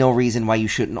really no reason why you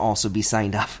shouldn't also be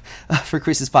signed up for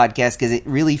Chris's podcast because it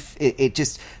really it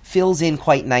just fills in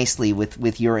quite nicely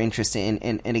with your interest in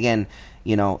and again,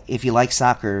 if you like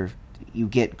soccer, you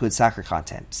get good soccer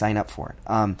content. Sign up for it.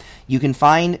 You can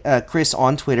find Chris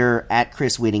on Twitter at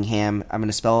Chris Whittingham. I'm going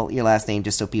to spell your last name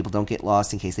just so people don't get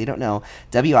lost in case they don't know.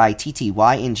 Wittyngham.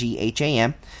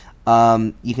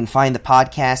 You can find the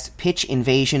podcast Pitch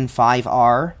Invasion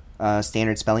 5R.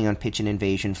 Standard spelling on Pitch and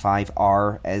Invasion,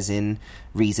 5R as in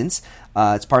reasons.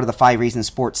 It's part of the 5 Reasons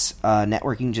Sports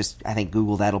Network. You can just, I think,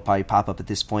 Google that. It'll probably pop up at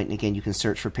this point. And again, you can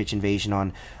search for Pitch Invasion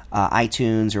on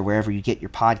iTunes or wherever you get your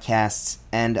podcasts.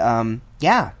 And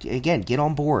again, get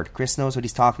on board. Chris knows what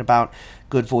he's talking about.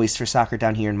 Good voice for soccer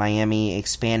down here in Miami,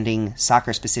 expanding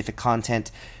soccer-specific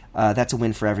content. That's a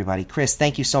win for everybody. Chris,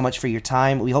 thank you so much for your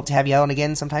time. We hope to have you on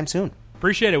again sometime soon.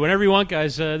 Appreciate it. Whenever you want,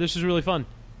 guys. This is really fun.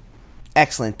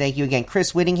 Excellent. Thank you again,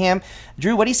 Chris Whittingham.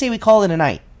 Drew, what do you say we call it a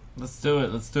night? Let's do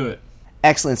it.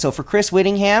 Excellent. So for Chris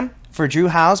Whittingham, for Drew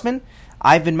Hausman,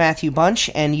 I've been Matthew Bunch,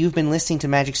 and you've been listening to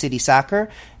Magic City Soccer.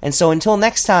 And so until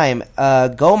next time,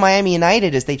 go Miami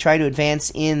United as they try to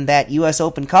advance in that U.S.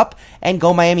 Open Cup, and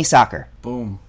go Miami Soccer. Boom.